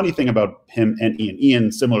the funny thing about him and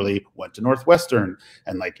Ian similarly went to Northwestern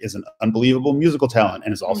and like is an unbelievable musical talent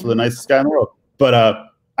and is also the nicest guy in the world. But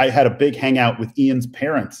I had a big hangout with Ian's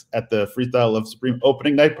parents at the Freestyle Love Supreme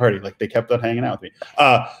opening night party. Like they kept on hanging out with me.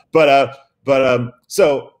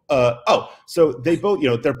 So they both, you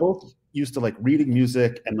know, they're both used to like reading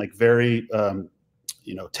music and like very,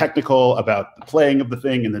 you know, technical about the playing of the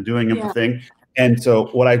thing and the doing of the thing. And so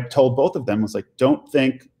what I told both of them was like, don't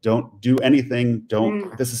think, don't do anything.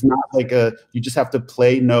 This is not like you just have to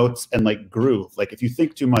play notes and like groove. Like if you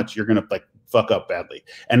think too much, you're going to like fuck up badly.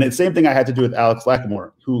 And the same thing I had to do with Alex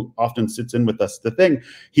Lacamoire, who often sits in with us. The thing,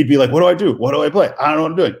 he'd be like, what do I do? What do I play? I don't know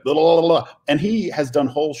what I'm doing. Blah, blah, blah, blah. And he has done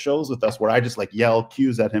whole shows with us where I just like yell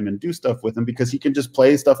cues at him and do stuff with him because he can just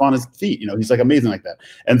play stuff on his feet. You know, he's like amazing like that.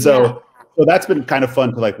 And so that's been kind of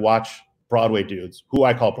fun to like watch Broadway dudes, who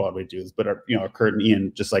I call Broadway dudes, but are, you know, Kurt and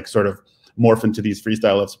Ian just like sort of morph into these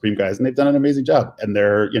Freestyle Love Supreme guys, and they've done an amazing job. And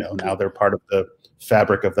they're, you know, now they're part of the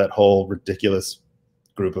fabric of that whole ridiculous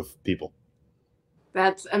group of people.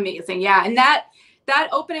 That's amazing. Yeah. And that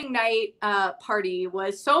opening night party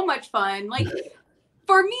was so much fun. Like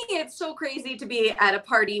for me, it's so crazy to be at a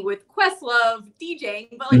party with Questlove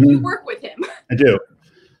DJing, but like you work with him. I do.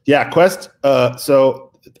 Yeah. Quest.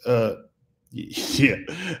 Yeah,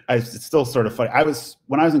 it's still sort of funny.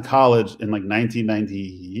 When I was in college in like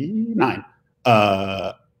 1999,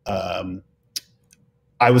 I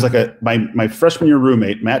was like my freshman year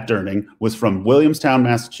roommate, Matt Durning, was from Williamstown,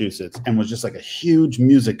 Massachusetts, and was just like a huge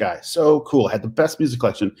music guy. So cool, had the best music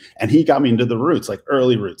collection, and he got me into the roots, like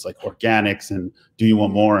early roots, like Organics and Do You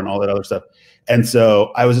Want More and all that other stuff. And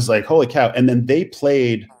so I was just like, holy cow! And then they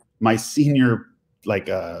played my senior like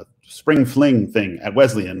spring fling thing at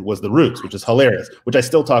Wesleyan was the Roots, which is hilarious, which I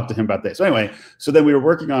still talk to him about this. So anyway, so then we were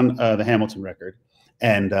working on the Hamilton record,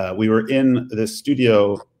 and we were in this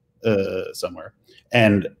studio somewhere,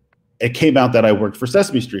 and it came out that I worked for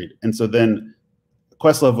Sesame Street. And so then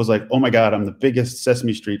Questlove was like, oh my God, I'm the biggest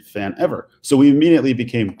Sesame Street fan ever. So we immediately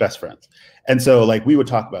became best friends. And so like we would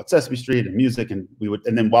talk about Sesame Street and music, and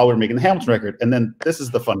then while we were making the Hamilton record, and then this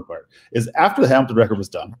is the fun part, is after the Hamilton record was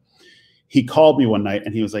done, he called me one night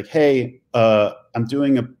and he was like, hey, I'm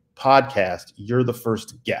doing a podcast. You're the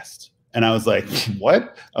first guest. And I was like,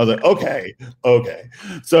 what? I was like, okay.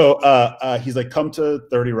 So he's like, come to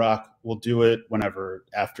 30 Rock. We'll do it whenever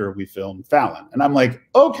after we film Fallon. And I'm like,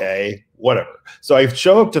 okay, whatever. So I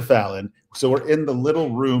show up to Fallon. So we're in the little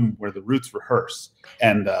room where the Roots rehearse.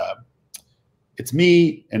 And it's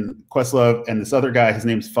me and Questlove and this other guy. His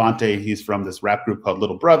name's Phonte. He's from this rap group called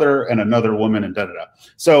Little Brother, and another woman, and da-da-da.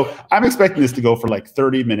 So I'm expecting this to go for like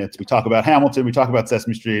 30 minutes. We talk about Hamilton, we talk about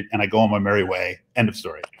Sesame Street, and I go on my merry way. End of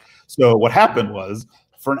story. So what happened was,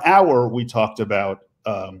 for an hour, we talked about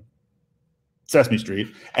Sesame Street.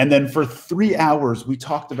 And then for 3 hours, we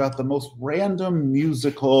talked about the most random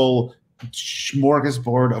musical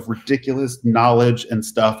smorgasbord of ridiculous knowledge and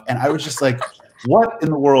stuff. And I was just like, what in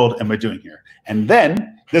the world am I doing here? And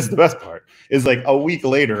then, this is the best part, is like a week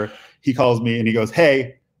later, he calls me and he goes,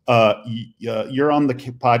 hey, you're on the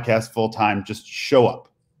podcast full time, just show up.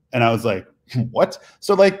 And I was like, what?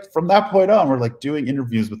 So like from that point on, we're like doing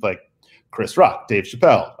interviews with like Chris Rock, Dave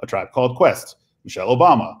Chappelle, A Tribe Called Quest, Michelle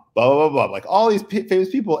Obama, blah, blah, blah, blah, like all these famous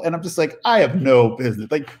people. And I'm just like, I have no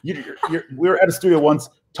business. Like we were at a studio once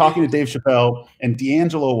talking to Dave Chappelle, and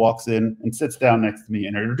D'Angelo walks in and sits down next to me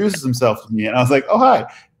and introduces himself to me. And I was like, oh, hi,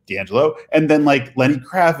 D'Angelo. And then like Lenny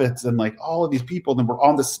Kravitz and like all of these people. Then we're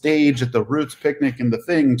on the stage at the Roots picnic and the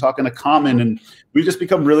thing, talking to Common, and we just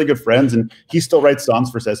become really good friends. And he still writes songs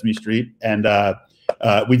for Sesame Street. And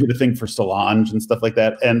we did a thing for Solange and stuff like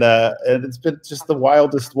that. And it's been just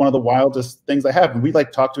one of the wildest things I have. And we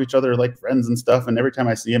like talk to each other like friends and stuff. And every time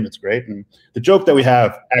I see him, it's great. And the joke that we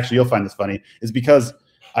have, actually, you'll find this funny, is because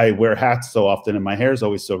I wear hats so often and my hair is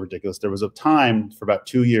always so ridiculous. There was a time for about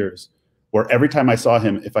 2 years where every time I saw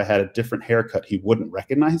him, if I had a different haircut, he wouldn't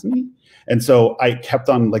recognize me. And so I kept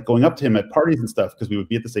on like going up to him at parties and stuff, because we would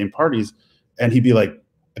be at the same parties, and I'd be like,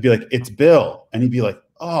 it's Bill. And he'd be like,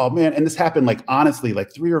 oh man. And this happened like, honestly,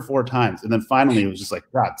 like 3 or 4 times. And then finally it was just like,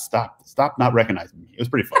 God, stop not recognizing me. It was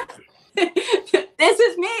pretty fun. This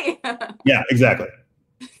is me. Yeah, exactly.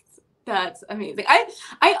 That's amazing.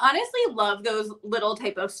 I honestly love those little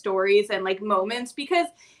type of stories and like moments, because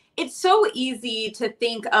it's so easy to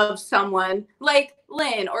think of someone like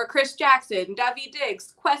Lynn or Chris Jackson, Daveed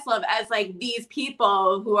Diggs, Questlove as like these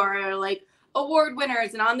people who are like award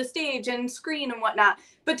winners and on the stage and screen and whatnot.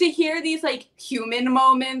 But to hear these like human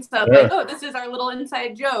moments of like, oh, this is our little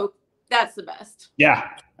inside joke, that's the best. Yeah.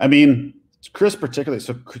 I mean, Chris particularly.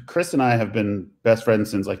 So Chris and I have been best friends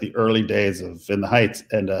since like the early days of In the Heights.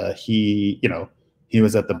 And he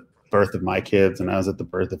was at the birth of my kids and I was at the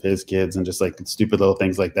birth of his kids, and just like stupid little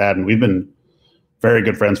things like that. And we've been very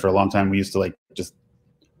good friends for a long time. We used to like just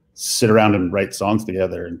sit around and write songs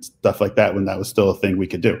together and stuff like that when that was still a thing we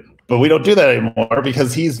could do. But we don't do that anymore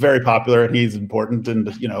because he's very popular and he's important, and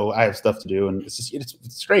I have stuff to do, and it's just it's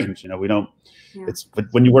strange. We don't. Yeah. But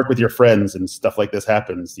when you work with your friends and stuff like this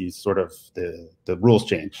happens, these sort of the rules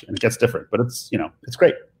change and it gets different. But it's it's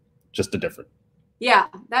great, just a different. Yeah,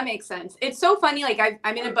 that makes sense. It's so funny. Like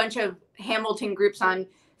I'm in a bunch of Hamilton groups on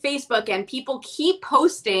Facebook, and people keep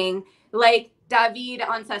posting like Daveed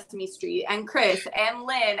on Sesame Street and Chris and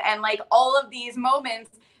Lynn and like all of these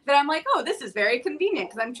moments that I'm like, oh, this is very convenient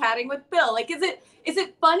because I'm chatting with Bill. Like, is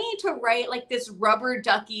it funny to write like this rubber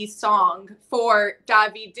ducky song for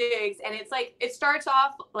Daveed Diggs? And it's like, it starts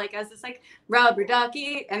off like as this like rubber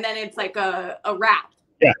ducky, and then it's like a rap.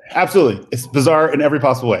 Yeah, absolutely. It's bizarre in every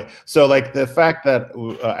possible way. So like the fact that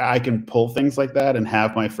I can pull things like that and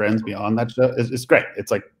have my friends be on that show is great. It's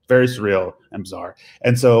like very surreal and bizarre.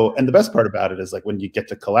 And the best part about it is like when you get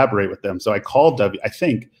to collaborate with them. So I called Daveed,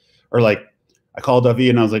 I called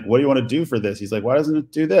Daveed and I was like, what do you want to do for this? He's like, why doesn't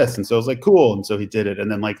it do this? And so I was like, cool. And so he did it. And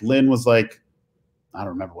then like Lynn was like, I don't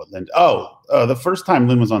remember what Lynn. The first time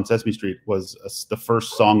Lynn was on Sesame Street was the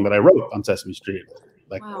first song that I wrote on Sesame Street.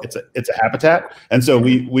 Like wow. It's a habitat. And so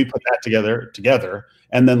we put that together.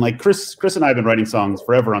 And then like Chris and I have been writing songs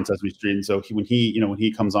forever on Sesame Street. And so when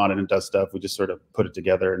he comes on and does stuff, we just sort of put it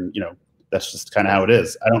together, and that's just kind of how it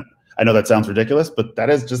is. I know that sounds ridiculous, but that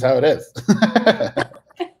is just how it is.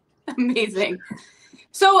 Amazing.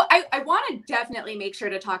 So I want to definitely make sure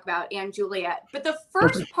to talk about & Juliet, but the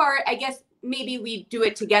first part, I guess maybe we do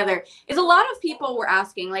it together, is a lot of people were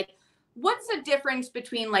asking like, what's the difference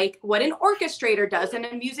between like what an orchestrator does and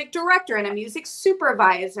a music director and a music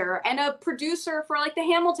supervisor and a producer for like the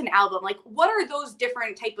Hamilton album? Like, what are those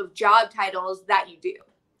different type of job titles that you do?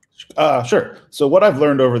 Sure. So what I've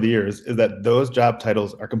learned over the years is that those job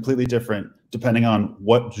titles are completely different depending on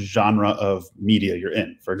what genre of media you're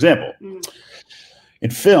in. For example, in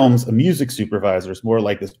films, a music supervisor is more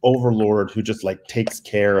like this overlord who just like takes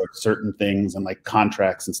care of certain things and like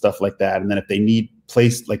contracts and stuff like that. And then if they need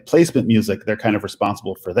placement music, they're kind of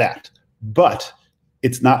responsible for that. But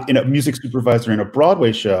it's not, in a music supervisor in a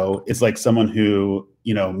Broadway show is like someone who,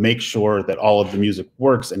 you know, makes sure that all of the music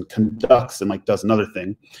works and conducts and like does another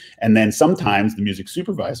thing. And then sometimes the music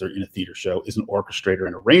supervisor in a theater show is an orchestrator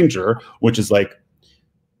and arranger, which is like,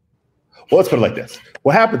 well, let's put it like this.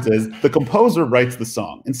 What happens is the composer writes the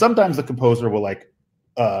song, and sometimes the composer will like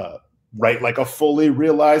write like a fully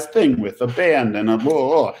realized thing with a band and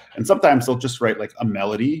and sometimes they'll just write like a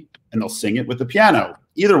melody and they'll sing it with the piano.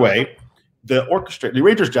 Either way, the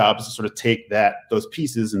arranger's job is to sort of take those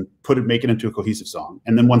pieces and make it into a cohesive song.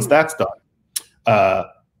 And then once that's done,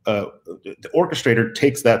 the orchestrator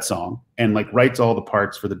takes that song and like writes all the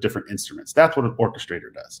parts for the different instruments. That's what an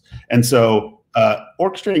orchestrator does. And so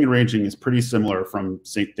orchestrating and arranging is pretty similar from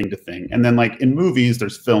thing to thing. And then like in movies,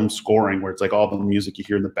 there's film scoring where it's like all the music you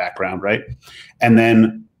hear in the background, right? And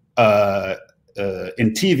then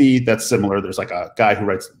in TV, that's similar. There's like a guy who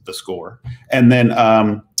writes the score. And then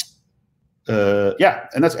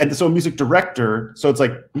and so music director, so it's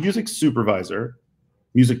like music supervisor,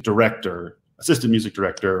 music director, assistant music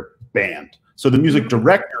director, band. So the music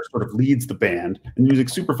director sort of leads the band, and music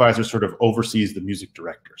supervisor sort of oversees the music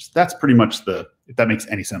directors. That's pretty much if that makes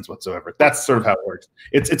any sense whatsoever. That's sort of how it works.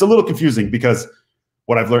 It's a little confusing because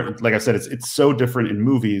what I've learned, like I said, it's so different in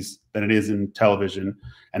movies than it is in television,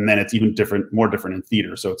 and then it's even more different in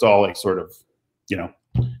theater. So it's all like sort of, you know,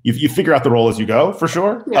 you figure out the role as you go, for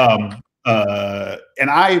sure. Yeah.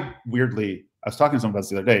 And I was talking to someone about this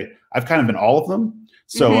the other day. I've kind of been all of them.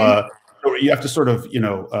 So you have to sort of, you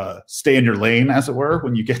know, stay in your lane, as it were,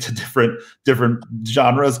 when you get to different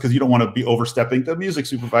genres, because you don't want to be overstepping the music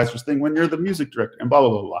supervisor's thing when you're the music director and blah, blah,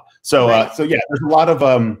 blah, blah. So, right. So yeah, there's a lot of,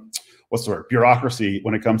 what's the word, bureaucracy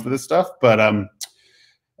when it comes to this stuff, but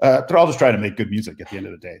they're all just trying to make good music at the end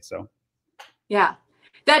of the day. So. Yeah,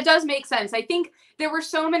 that does make sense. I think there were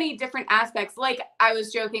so many different aspects. Like I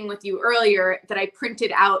was joking with you earlier that I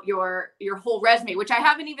printed out your whole resume, which I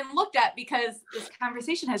haven't even looked at because this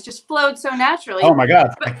conversation has just flowed so naturally. Oh my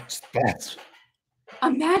God.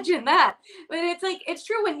 Imagine that. But it's like, it's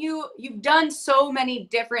true when you've done so many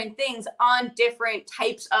different things on different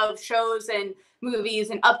types of shows and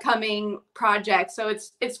movies and upcoming projects. So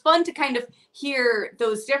it's fun to kind of hear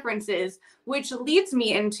those differences, which leads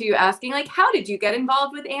me into asking, like, how did you get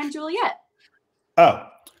involved with & Juliet? Right.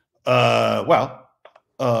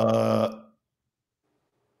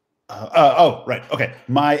 Okay.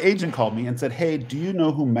 My agent called me and said, "Hey, do you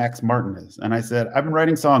know who Max Martin is?" And I said, "I've been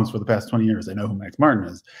writing songs for the past 20 years. I know who Max Martin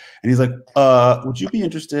is." And he's like, "Would you be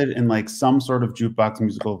interested in like some sort of jukebox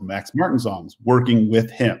musical of Max Martin songs working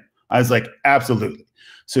with him?" I was like, "Absolutely."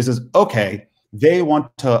 So he says, "Okay, they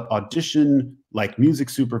want to audition like music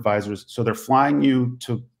supervisors. So they're flying you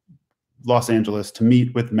to Los Angeles to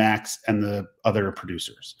meet with Max and the other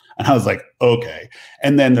producers." And I was like, "Okay."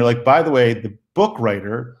 And then they're like, "By the way, the book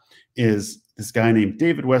writer is this guy named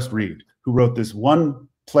David West Reed, who wrote this one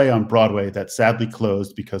play on Broadway that sadly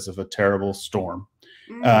closed because of a terrible storm.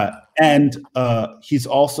 And he's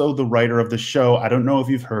also the writer of the show. I don't know if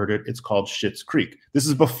you've heard it. It's called Schitt's Creek. This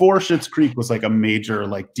is before Schitt's Creek was like a major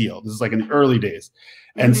like deal. This is like in the early days.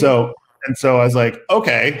 And so I was like,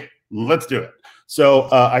 okay, let's do it." So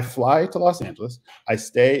I fly to Los Angeles. I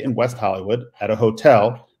stay in West Hollywood at a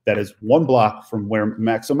hotel that is 1 block from where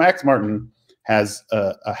Max Martin has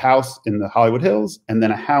a house in the Hollywood Hills, and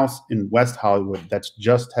then a house in West Hollywood that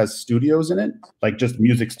just has studios in it, like just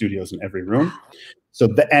music studios in every room. So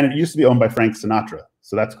and it used to be owned by Frank Sinatra,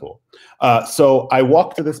 so that's cool. So I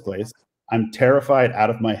walk to this place. I'm terrified out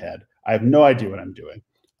of my head. I have no idea what I'm doing.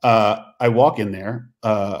 I walk in there.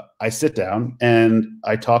 I sit down and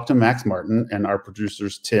I talk to Max Martin and our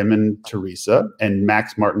producers Tim and Teresa and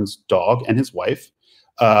Max Martin's dog and his wife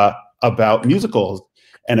about musicals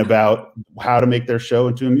and about how to make their show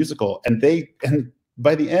into a musical. And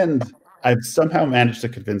by the end, I've somehow managed to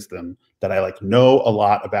convince them that I like know a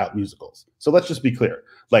lot about musicals. So let's just be clear.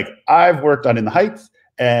 Like I've worked on In the Heights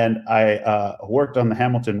and I worked on the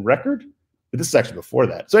Hamilton record, but this is actually before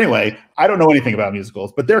that. So anyway, I don't know anything about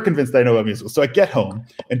musicals, but they're convinced that I know about musicals. So I get home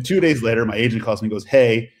and 2 days later, my agent calls me and goes,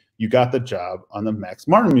 "Hey, you got the job on the Max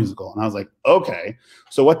Martin musical." And I was like, okay.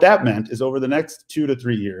 So what that meant is over the next 2 to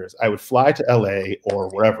 3 years, I would fly to LA or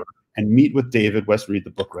wherever and meet with David West Reed,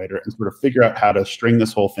 the book writer, and sort of figure out how to string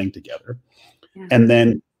this whole thing together. Yeah. And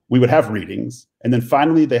then we would have readings. And then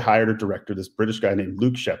finally they hired a director, this British guy named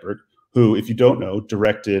Luke Shepard, who, if you don't know,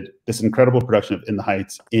 directed this incredible production of In the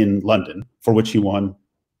Heights in London, for which he won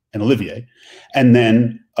an Olivier. And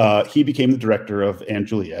then he became the director of &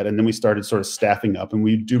 Juliet. And then we started sort of staffing up, and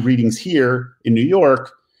we'd do readings here in New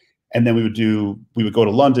York. And then we would go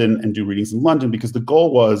to London and do readings in London, because the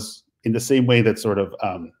goal was, in the same way that sort of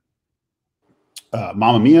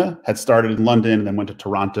Mamma Mia had started in London and then went to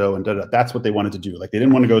Toronto and that's what they wanted to do. Like they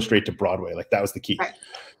didn't want to go straight to Broadway. Like that was the key. Right.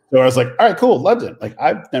 So I was like, all right, cool, London. Like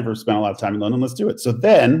I've never spent a lot of time in London. Let's do it. So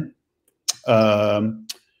then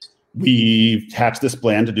we hatched this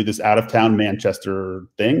plan to do this out of town Manchester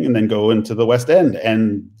thing and then go into the West End.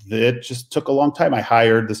 And it just took a long time. I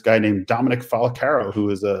hired this guy named Dominic Falacaro, who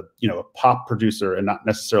is a pop producer and not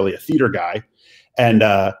necessarily a theater guy. And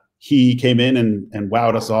he came in and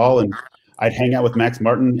wowed us all. And I'd hang out with Max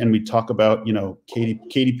Martin and we'd talk about,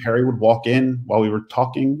 Katy Perry would walk in while we were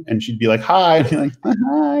talking and she'd be like, hi, and be like,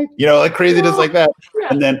 hi, like craziness like that.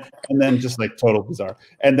 And then just like total bizarre.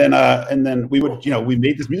 And then we would, we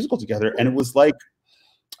made this musical together and it was like,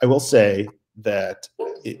 I will say that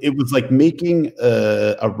it was like making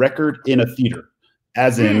a record in a theater,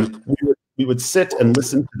 as in we would sit and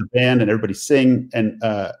listen to the band and everybody sing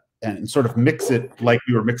and sort of mix it like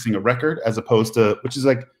we were mixing a record, as opposed to, which is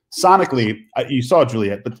like, sonically, you saw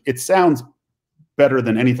Juliet, but it sounds better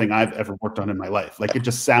than anything I've ever worked on in my life. Like it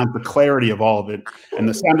just sounds, the clarity of all of it. And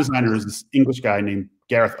the sound designer is this English guy named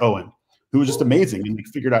Gareth Owen, who was just amazing. And he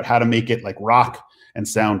figured out how to make it like rock and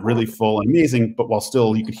sound really full and amazing, but while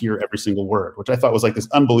still you could hear every single word, which I thought was like this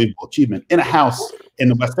unbelievable achievement in a house in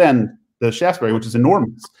the West End, the Shaftesbury, which is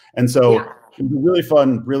enormous. And so it was a really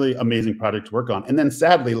fun, really amazing project to work on. And then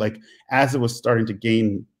sadly, like as it was starting to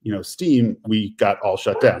gain, steam, we got all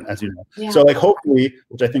shut down, as you know. Yeah. So like hopefully,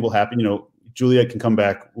 which I think will happen, Juliet can come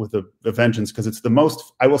back with a vengeance, because it's the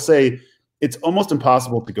most, I will say, it's almost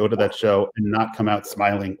impossible to go to that show and not come out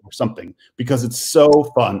smiling or something, because it's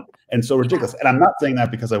so fun and so ridiculous. And I'm not saying that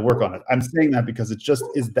because I work on it. I'm saying that because it just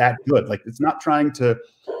is that good. Like it's not trying to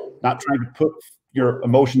put your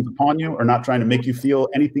emotions upon you or not trying to make you feel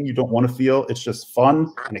anything you don't want to feel. It's just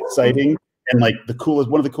fun and exciting and like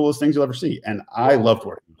one of the coolest things you'll ever see. And I loved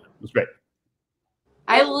working on it. It was great.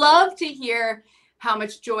 I love to hear how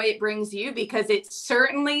much joy it brings you, because it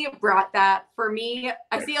certainly brought that for me.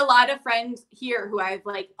 I see a lot of friends here who I've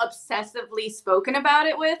like obsessively spoken about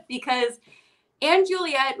it with, because And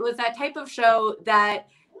Juliet was that type of show that,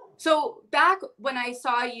 so back when I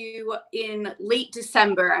saw you in late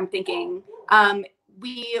December, I'm thinking,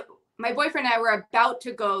 my boyfriend and I were about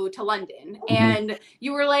to go to London, and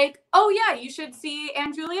you were like, oh yeah, you should see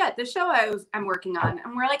And Juliet, the show I'm working on.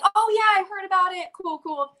 And we're like, oh yeah, I heard about it.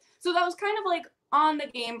 Cool. So that was kind of like on the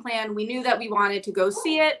game plan. We knew that we wanted to go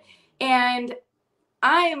see it. And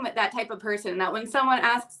I'm that type of person that when someone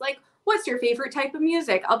asks like, what's your favorite type of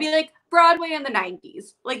music? I'll be like, Broadway in the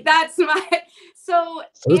 90s. Like that's my, so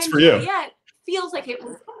it's for you. Juliet feels like it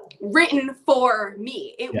was written for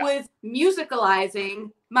me. It was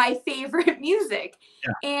musicalizing my favorite music.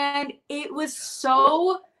 Yeah. And it was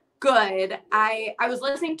so good. I was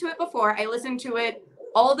listening to it before. I listened to it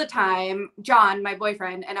all the time. John, my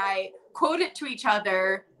boyfriend, and I quote it to each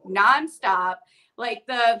other nonstop. Like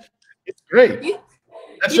it's great. You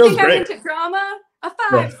show's think great. I'm into drama? A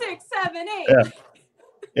 5, 6, 7, 8. Yeah.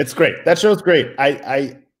 It's great. That show's great.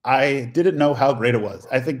 I didn't know how great it was.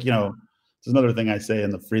 I think, it's another thing I say in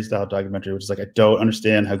the freestyle documentary, which is like, I don't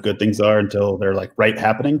understand how good things are until they're like right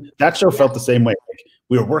happening. That show felt the same way. Like,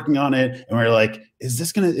 we were working on it and we were like, is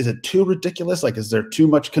it too ridiculous? Like, is there too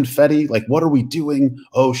much confetti? Like, what are we doing?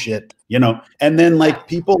 Oh shit. And then like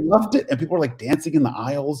people loved it and people were like dancing in the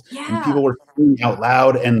aisles and people were singing out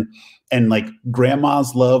loud and like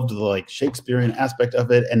grandmas loved the like Shakespearean aspect of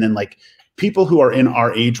it. And then like people who are in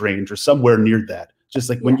our age range or somewhere near that, just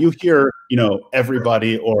like when you hear,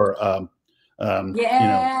 everybody or,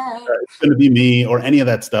 it's gonna be me or any of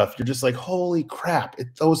that stuff, you're just like, holy crap.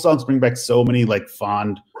 Those songs bring back so many like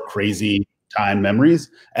fond, crazy time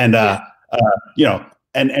memories. And,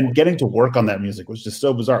 and getting to work on that music was just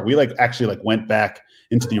so bizarre. We like actually like went back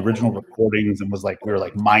into the original recordings and was like, we were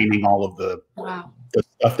like mining all of the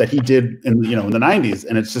stuff that he did in, in the 90s.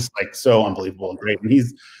 And it's just like so unbelievable and great. And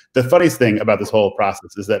the funniest thing about this whole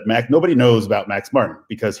process is that nobody knows about Max Martin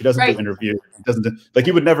because he doesn't do interviews. He doesn't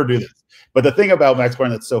he would never do this. But the thing about Max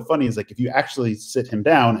Martin that's so funny is like, if you actually sit him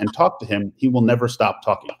down and talk to him, he will never stop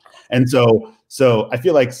talking. And so I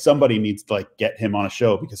feel like somebody needs to like get him on a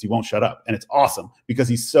show because he won't shut up. And it's awesome because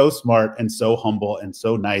he's so smart and so humble and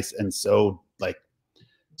so nice and so like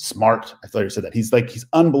smart. I thought you said that. He's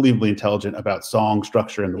unbelievably intelligent about song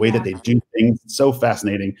structure and the way that they do things. It's so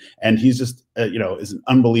fascinating. And he's just, is an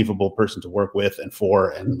unbelievable person to work with and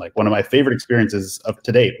for. And like one of my favorite experiences of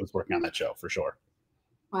to date was working on that show for sure.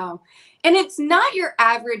 Wow. And it's not your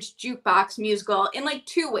average jukebox musical in like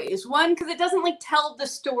two ways. One, because it doesn't like tell the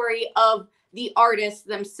story of the artists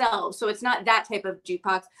themselves. So it's not that type of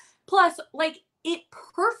jukebox. Plus, like it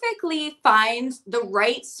perfectly finds the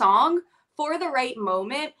right song for the right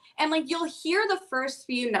moment. And like, you'll hear the first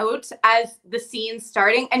few notes as the scene's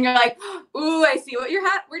starting and you're like, ooh, I see what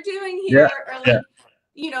we're doing here. Or like,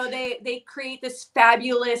 you know, they create this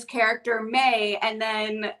fabulous character May, and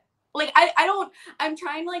then like I'm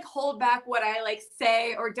trying to like hold back what I like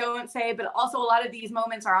say or don't say, but also a lot of these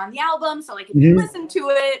moments are on the album, so like if you listen to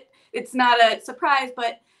it, it's not a surprise.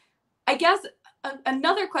 But I guess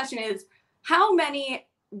another question is, how many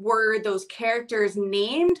were those characters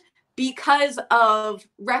named because of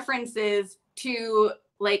references to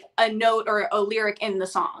like a note or a lyric in the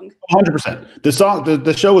song? 100%. The song,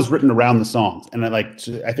 the show was written around the songs, and I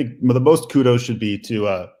think the most kudos should be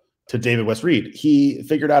to David West Reed. He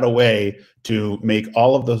figured out a way to make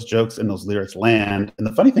all of those jokes and those lyrics land. And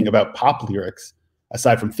the funny thing about pop lyrics,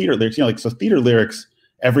 aside from theater lyrics, you know, like, so theater lyrics,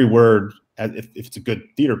 every word, if it's a good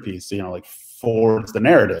theater piece, you know, like forwards the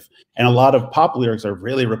narrative. And a lot of pop lyrics are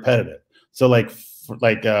really repetitive. So like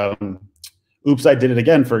Oops, I Did It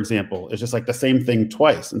Again, for example, is just like the same thing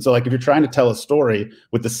twice. And so like if you're trying to tell a story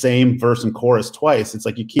with the same verse and chorus twice, it's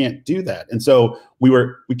like you can't do that. And so we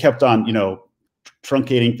kept on, you know,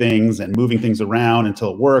 truncating things and moving things around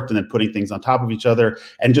until it worked, and then putting things on top of each other,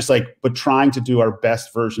 and just like, but trying to do our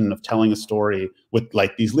best version of telling a story with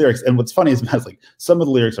like these lyrics. And what's funny is like some of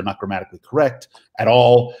the lyrics are not grammatically correct at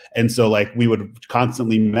all. And so like we would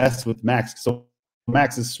constantly mess with Max. So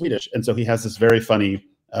Max is Swedish, and so he has this very funny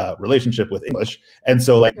relationship with English. And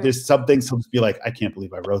so like there's some things he'll just be like, I can't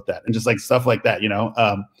believe I wrote that, and just like stuff like that, you know.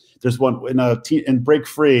 There's one in Break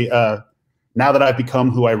Free, now that I've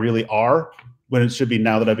become who I really are, when it should be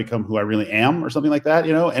now that I become who I really am, or something like that,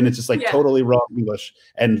 you know. And it's just like totally wrong English,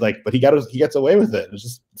 and like, but he gets away with it.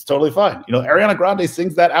 It's totally fine, you know. Ariana Grande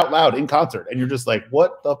sings that out loud in concert, and you're just like,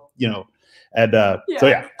 what the, you know. And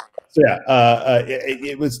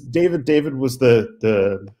it was David was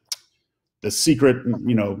the secret,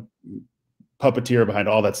 you know, puppeteer behind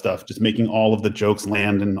all that stuff, just making all of the jokes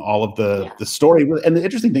land and all of the story. And the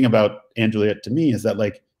interesting thing about Anne Juliet to me is that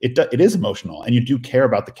like it is emotional, and you do care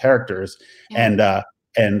about the characters, and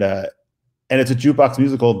it's a jukebox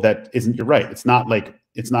musical that isn't. You're right. It's not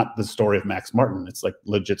the story of Max Martin. It's like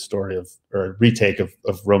legit story or a retake of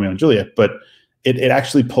Romeo and Juliet, but it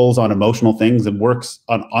actually pulls on emotional things and works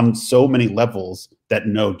on so many levels that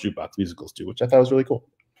no jukebox musicals do, which I thought was really cool.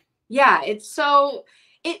 Yeah, it's so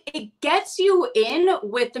it gets you in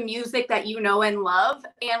with the music that you know and love,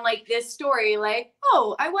 and like this story, like,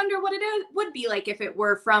 oh, I wonder what would be like if it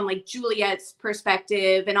were from like Juliet's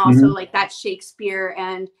perspective, and also like that Shakespeare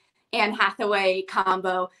and Anne Hathaway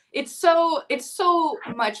combo. It's so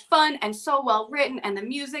much fun and so well written, and the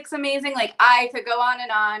music's amazing. Like, I could go on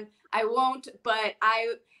and on. I won't, but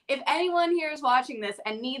if anyone here is watching this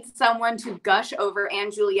and needs someone to gush over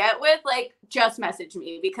Anne Juliet with, like, just message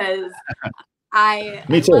me, because I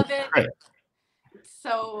love it. Right. It's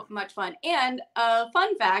so much fun. And a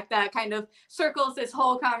fun fact that kind of circles this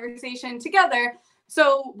whole conversation together.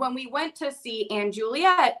 So when we went to see Anne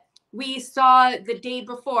Juliet, we saw the day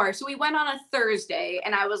before. So we went on a Thursday,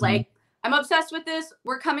 and I was like, I'm obsessed with this.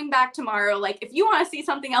 We're coming back tomorrow. Like, if you want to see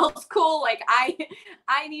something else cool, like I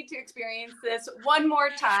need to experience this one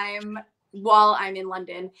more time while I'm in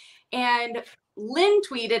London. And Lynn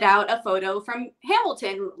tweeted out a photo from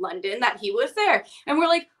Hamilton, London, that he was there. And we're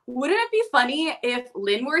like, wouldn't it be funny if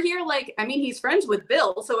Lynn were here? Like, I mean, he's friends with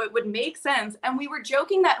Bill, so it would make sense. And we were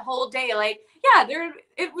joking that whole day, like, yeah,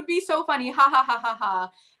 it would be so funny. Ha ha ha ha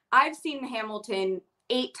ha. I've seen Hamilton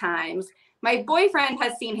 8 times. My boyfriend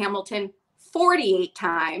has seen Hamilton 48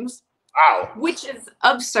 times. Wow. Which is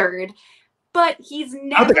absurd. But he's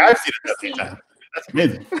never I don't think I've seen it 50 times. That's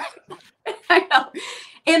amazing. I know.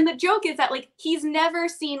 And the joke is that, like, he's never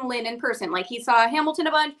seen Lynn in person. Like, he saw Hamilton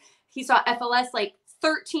a bunch. He saw FLS like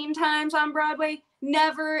 13 times on Broadway.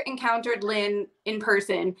 Never encountered Lynn in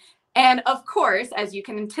person. And of course, as you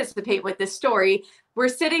can anticipate with this story, we're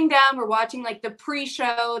sitting down, we're watching like the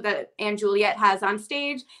pre-show that Anne Juliet has on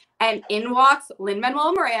stage, and in walks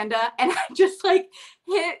Lin-Manuel Miranda, and I just like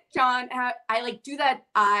hit John. I like do that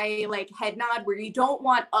eye like head nod where you don't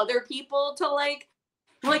want other people to like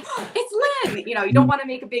oh, it's Lynn, you know, you don't want to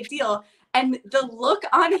make a big deal. And the look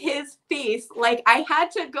on his face, like I had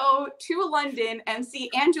to go to London and see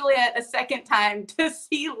Anne Juliet a second time to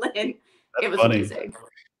see Lynn. It was funny. Amazing.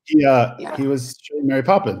 He was showing Mary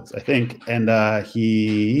Poppins, I think, and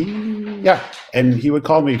he would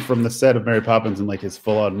call me from the set of Mary Poppins in like his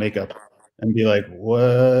full-on makeup and be like,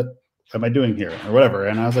 "What am I doing here?" or whatever.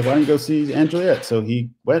 And I was like, "Why don't you go see Anne Juliet?" So he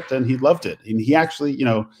went, and he loved it. And he actually, you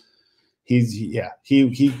know,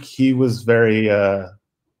 he was very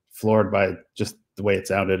floored by just the way it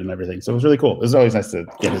sounded and everything. So it was really cool. It was always nice to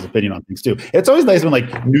get his opinion on things too. It's always nice when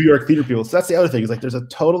like New York theater people. So that's the other thing, is like there's a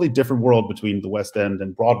totally different world between the West End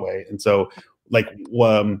and Broadway. And so like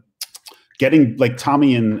getting like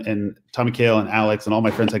Tommy and Tommy Kail and Alex and all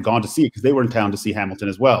my friends had gone to see it because they were in town to see Hamilton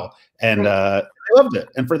as well. And they loved it.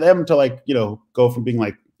 And for them to like, you know, go from being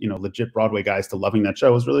like, you know, legit Broadway guys to loving that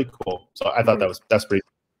show was really cool. So I thought that's pretty.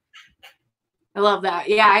 I love that.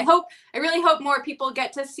 Yeah, I really hope more people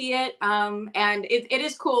get to see it. And it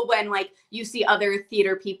is cool when like you see other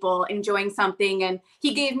theater people enjoying something. And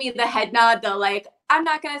he gave me the head nod, the like, I'm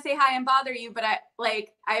not gonna say hi and bother you, but I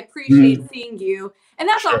appreciate seeing you. And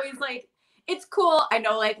that's always like, it's cool. I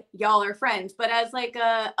know like y'all are friends, but as like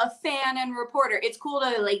a fan and reporter, it's cool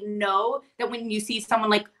to like know that when you see someone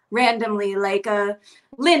like randomly like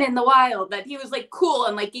Lynn in the Wild, that he was like cool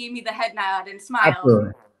and like gave me the head nod and smiled.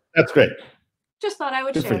 Absolutely. That's great. Just thought I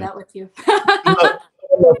would share that with you.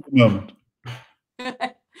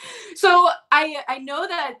 So I know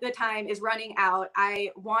that the time is running out. I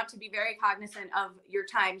want to be very cognizant of your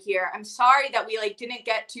time here. I'm sorry that we like didn't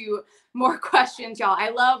get to more questions, y'all. I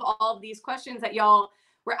love all of these questions that y'all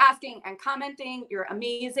were asking and commenting. You're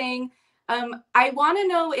amazing. I want to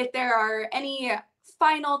know if there are any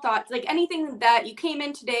final thoughts, like anything that you came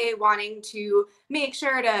in today wanting to make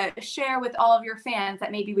sure to share with all of your fans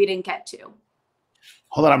that maybe we didn't get to.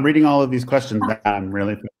 Hold on, I'm reading all of these questions. I'm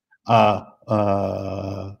really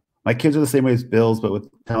my kids are the same way as Bill's, but with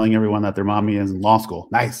telling everyone that their mommy is in law school.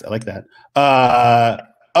 Nice, I like that.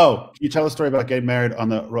 Oh, can you tell a story about getting married on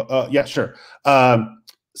the yeah, sure.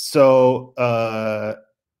 So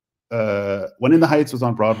when In the Heights was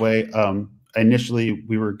on Broadway, initially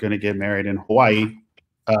we were going to get married in Hawaii,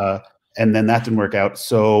 and then that didn't work out.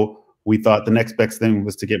 So we thought the next best thing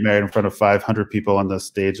was to get married in front of 500 people on the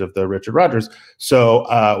stage of the Richard Rodgers.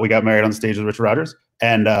 So we got married on the stage of the Richard Rodgers,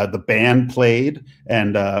 and the band played,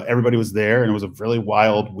 and everybody was there, and it was a really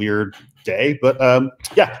wild, weird day. But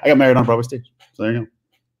yeah, I got married on Broadway stage. So there you go.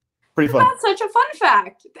 Pretty fun. That's such a fun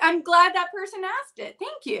fact. I'm glad that person asked it.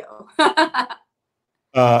 Thank you.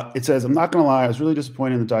 It says, I'm not going to lie, I was really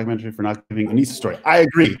disappointed in the documentary for not giving Anissa's story. I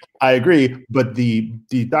agree. But the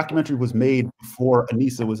documentary was made before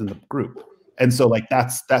Anissa was in the group. And so like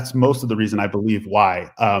that's most of the reason I believe why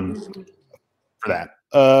for that.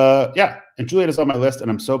 Yeah. And Juliet is on my list, and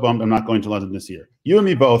I'm so bummed I'm not going to London this year. You and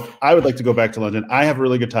me both. I would like to go back to London. I have a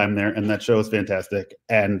really good time there, and that show is fantastic,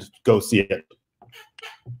 and go see it.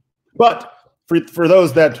 But for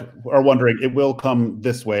those that are wondering, it will come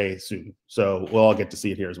this way soon. So we'll all get to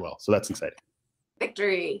see it here as well. So that's exciting.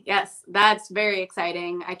 Victory. Yes, that's very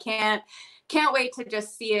exciting. I can't wait to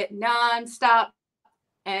just see it nonstop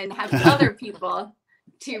and have other people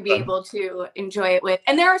to be able to enjoy it with.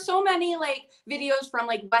 And there are so many like videos from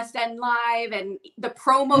like West End Live, and the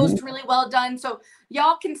promo's really well done. So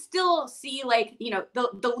y'all can still see like, you know,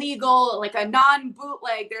 the legal, like a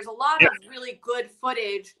non-bootleg. There's a lot of really good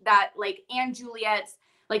footage that like Anne Juliet's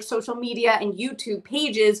like social media and YouTube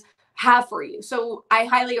pages have for you. So I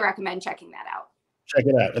highly recommend checking that out. Check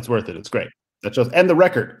it out. It's worth it. It's great. That shows. And the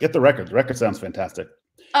record. Get the record. The record sounds fantastic.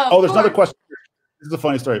 There's another question. This is a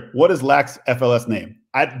funny story. What is Lack's FLS name?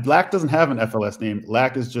 Lack doesn't have an FLS name.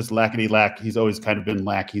 Lack is just Lackety Lack. He's always kind of been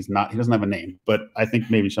Lack. He doesn't have a name, but I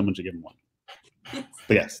think maybe someone should give him one. But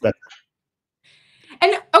yes, that's.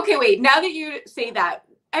 And okay, wait, now that you say that,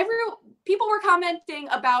 people were commenting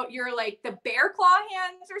about your like the bear claw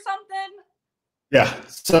hands or something. Yeah.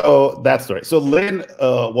 So that story. So Lynn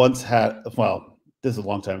once had, well, this is a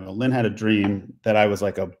long time ago. Lynn had a dream that I was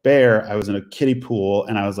like a bear. I was in a kiddie pool,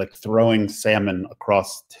 and I was like throwing salmon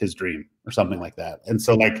across his dream or something like that. And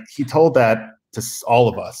so like he told that to all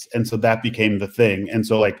of us. And so that became the thing. And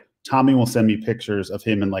so like Tommy will send me pictures of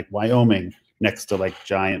him in like Wyoming next to like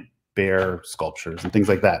giant bear sculptures and things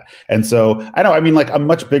like that. And so I know, I mean, like I'm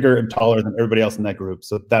much bigger and taller than everybody else in that group.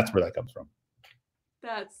 So that's where that comes from.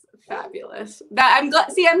 That's fabulous. I'm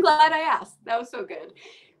glad I asked. That was so good.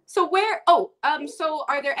 So so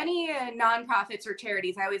are there any nonprofits or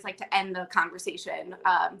charities? I always like to end the conversation.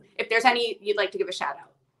 If there's any you'd like to give a shout out.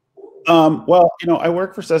 Well, you know, I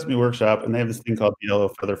work for Sesame Workshop, and they have this thing called the Yellow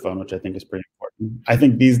Feather Fund, which I think is pretty important. I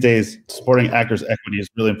think these days supporting actors' equity is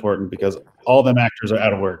really important because all them actors are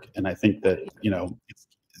out of work, and I think that, you know,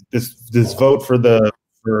 this vote for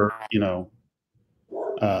you know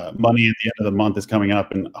money at the end of the month is coming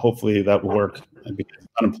up, and hopefully that will work because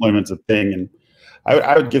unemployment's a thing. And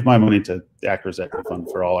I would give my money to the Actors Equity Fund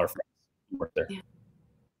for all our friends who work there. Yeah.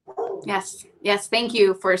 Yes. Thank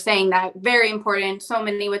you for saying that. Very important. So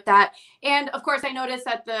many with that. And of course, I noticed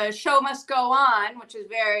that the show must go on, which is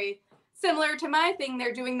very similar to my thing,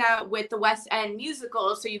 they're doing that with the West End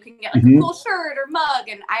musical. So you can get like a cool shirt or mug.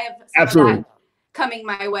 And I have some of that coming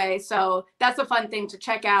my way. So that's a fun thing to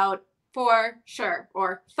check out for sure.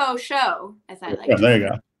 Or faux show, as I like to say. There you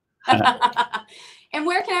go. And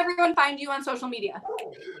where can everyone find you on social media?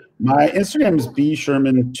 My Instagram is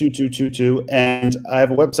bsherman2222, and I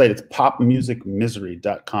have a website. It's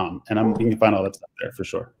popmusicmisery.com, and you can find all that stuff there for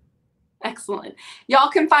sure. Excellent. Y'all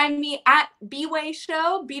can find me at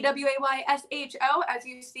bwaySHO, bwaySHO, as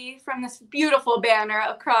you see from this beautiful banner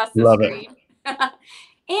across the screen.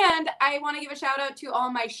 And I want to give a shout out to all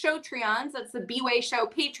my Showtreons. That's the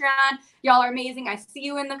bwaySHO Patreon. Y'all are amazing. I see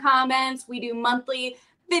you in the comments. We do monthly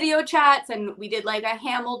video chats, and we did like a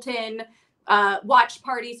Hamilton watch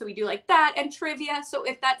party. So we do like that and trivia. So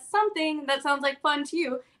if that's something that sounds like fun to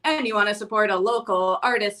you and you want to support a local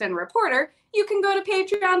artist and reporter, you can go to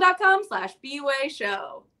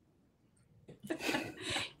patreon.com/bwaySHO.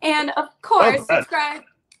 And of course, subscribe.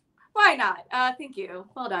 Why not? Thank you.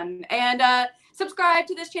 Well done. And subscribe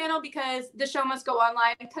to this channel because the show must go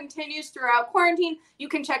online continues throughout quarantine. You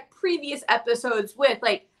can check previous episodes with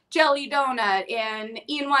like Jelly Donut and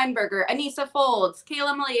Ian Weinberger, Anissa Folds,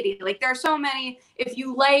 Kayla Milady. Like there are so many. If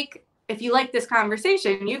you like this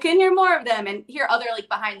conversation, you can hear more of them and hear other like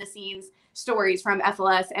behind the scenes stories from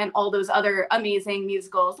FLS and all those other amazing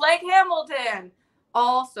musicals like Hamilton.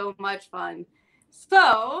 All so much fun.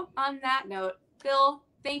 So on that note, Bill,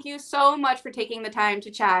 thank you so much for taking the time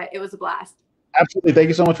to chat. It was a blast. Absolutely. Thank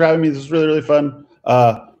you so much for having me. This was really, really fun.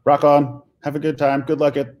 Rock on. Have a good time. Good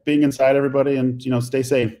luck at being inside, everybody, and stay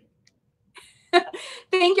safe.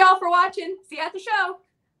 Thank y'all for watching. See you at the show.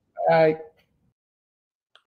 Bye.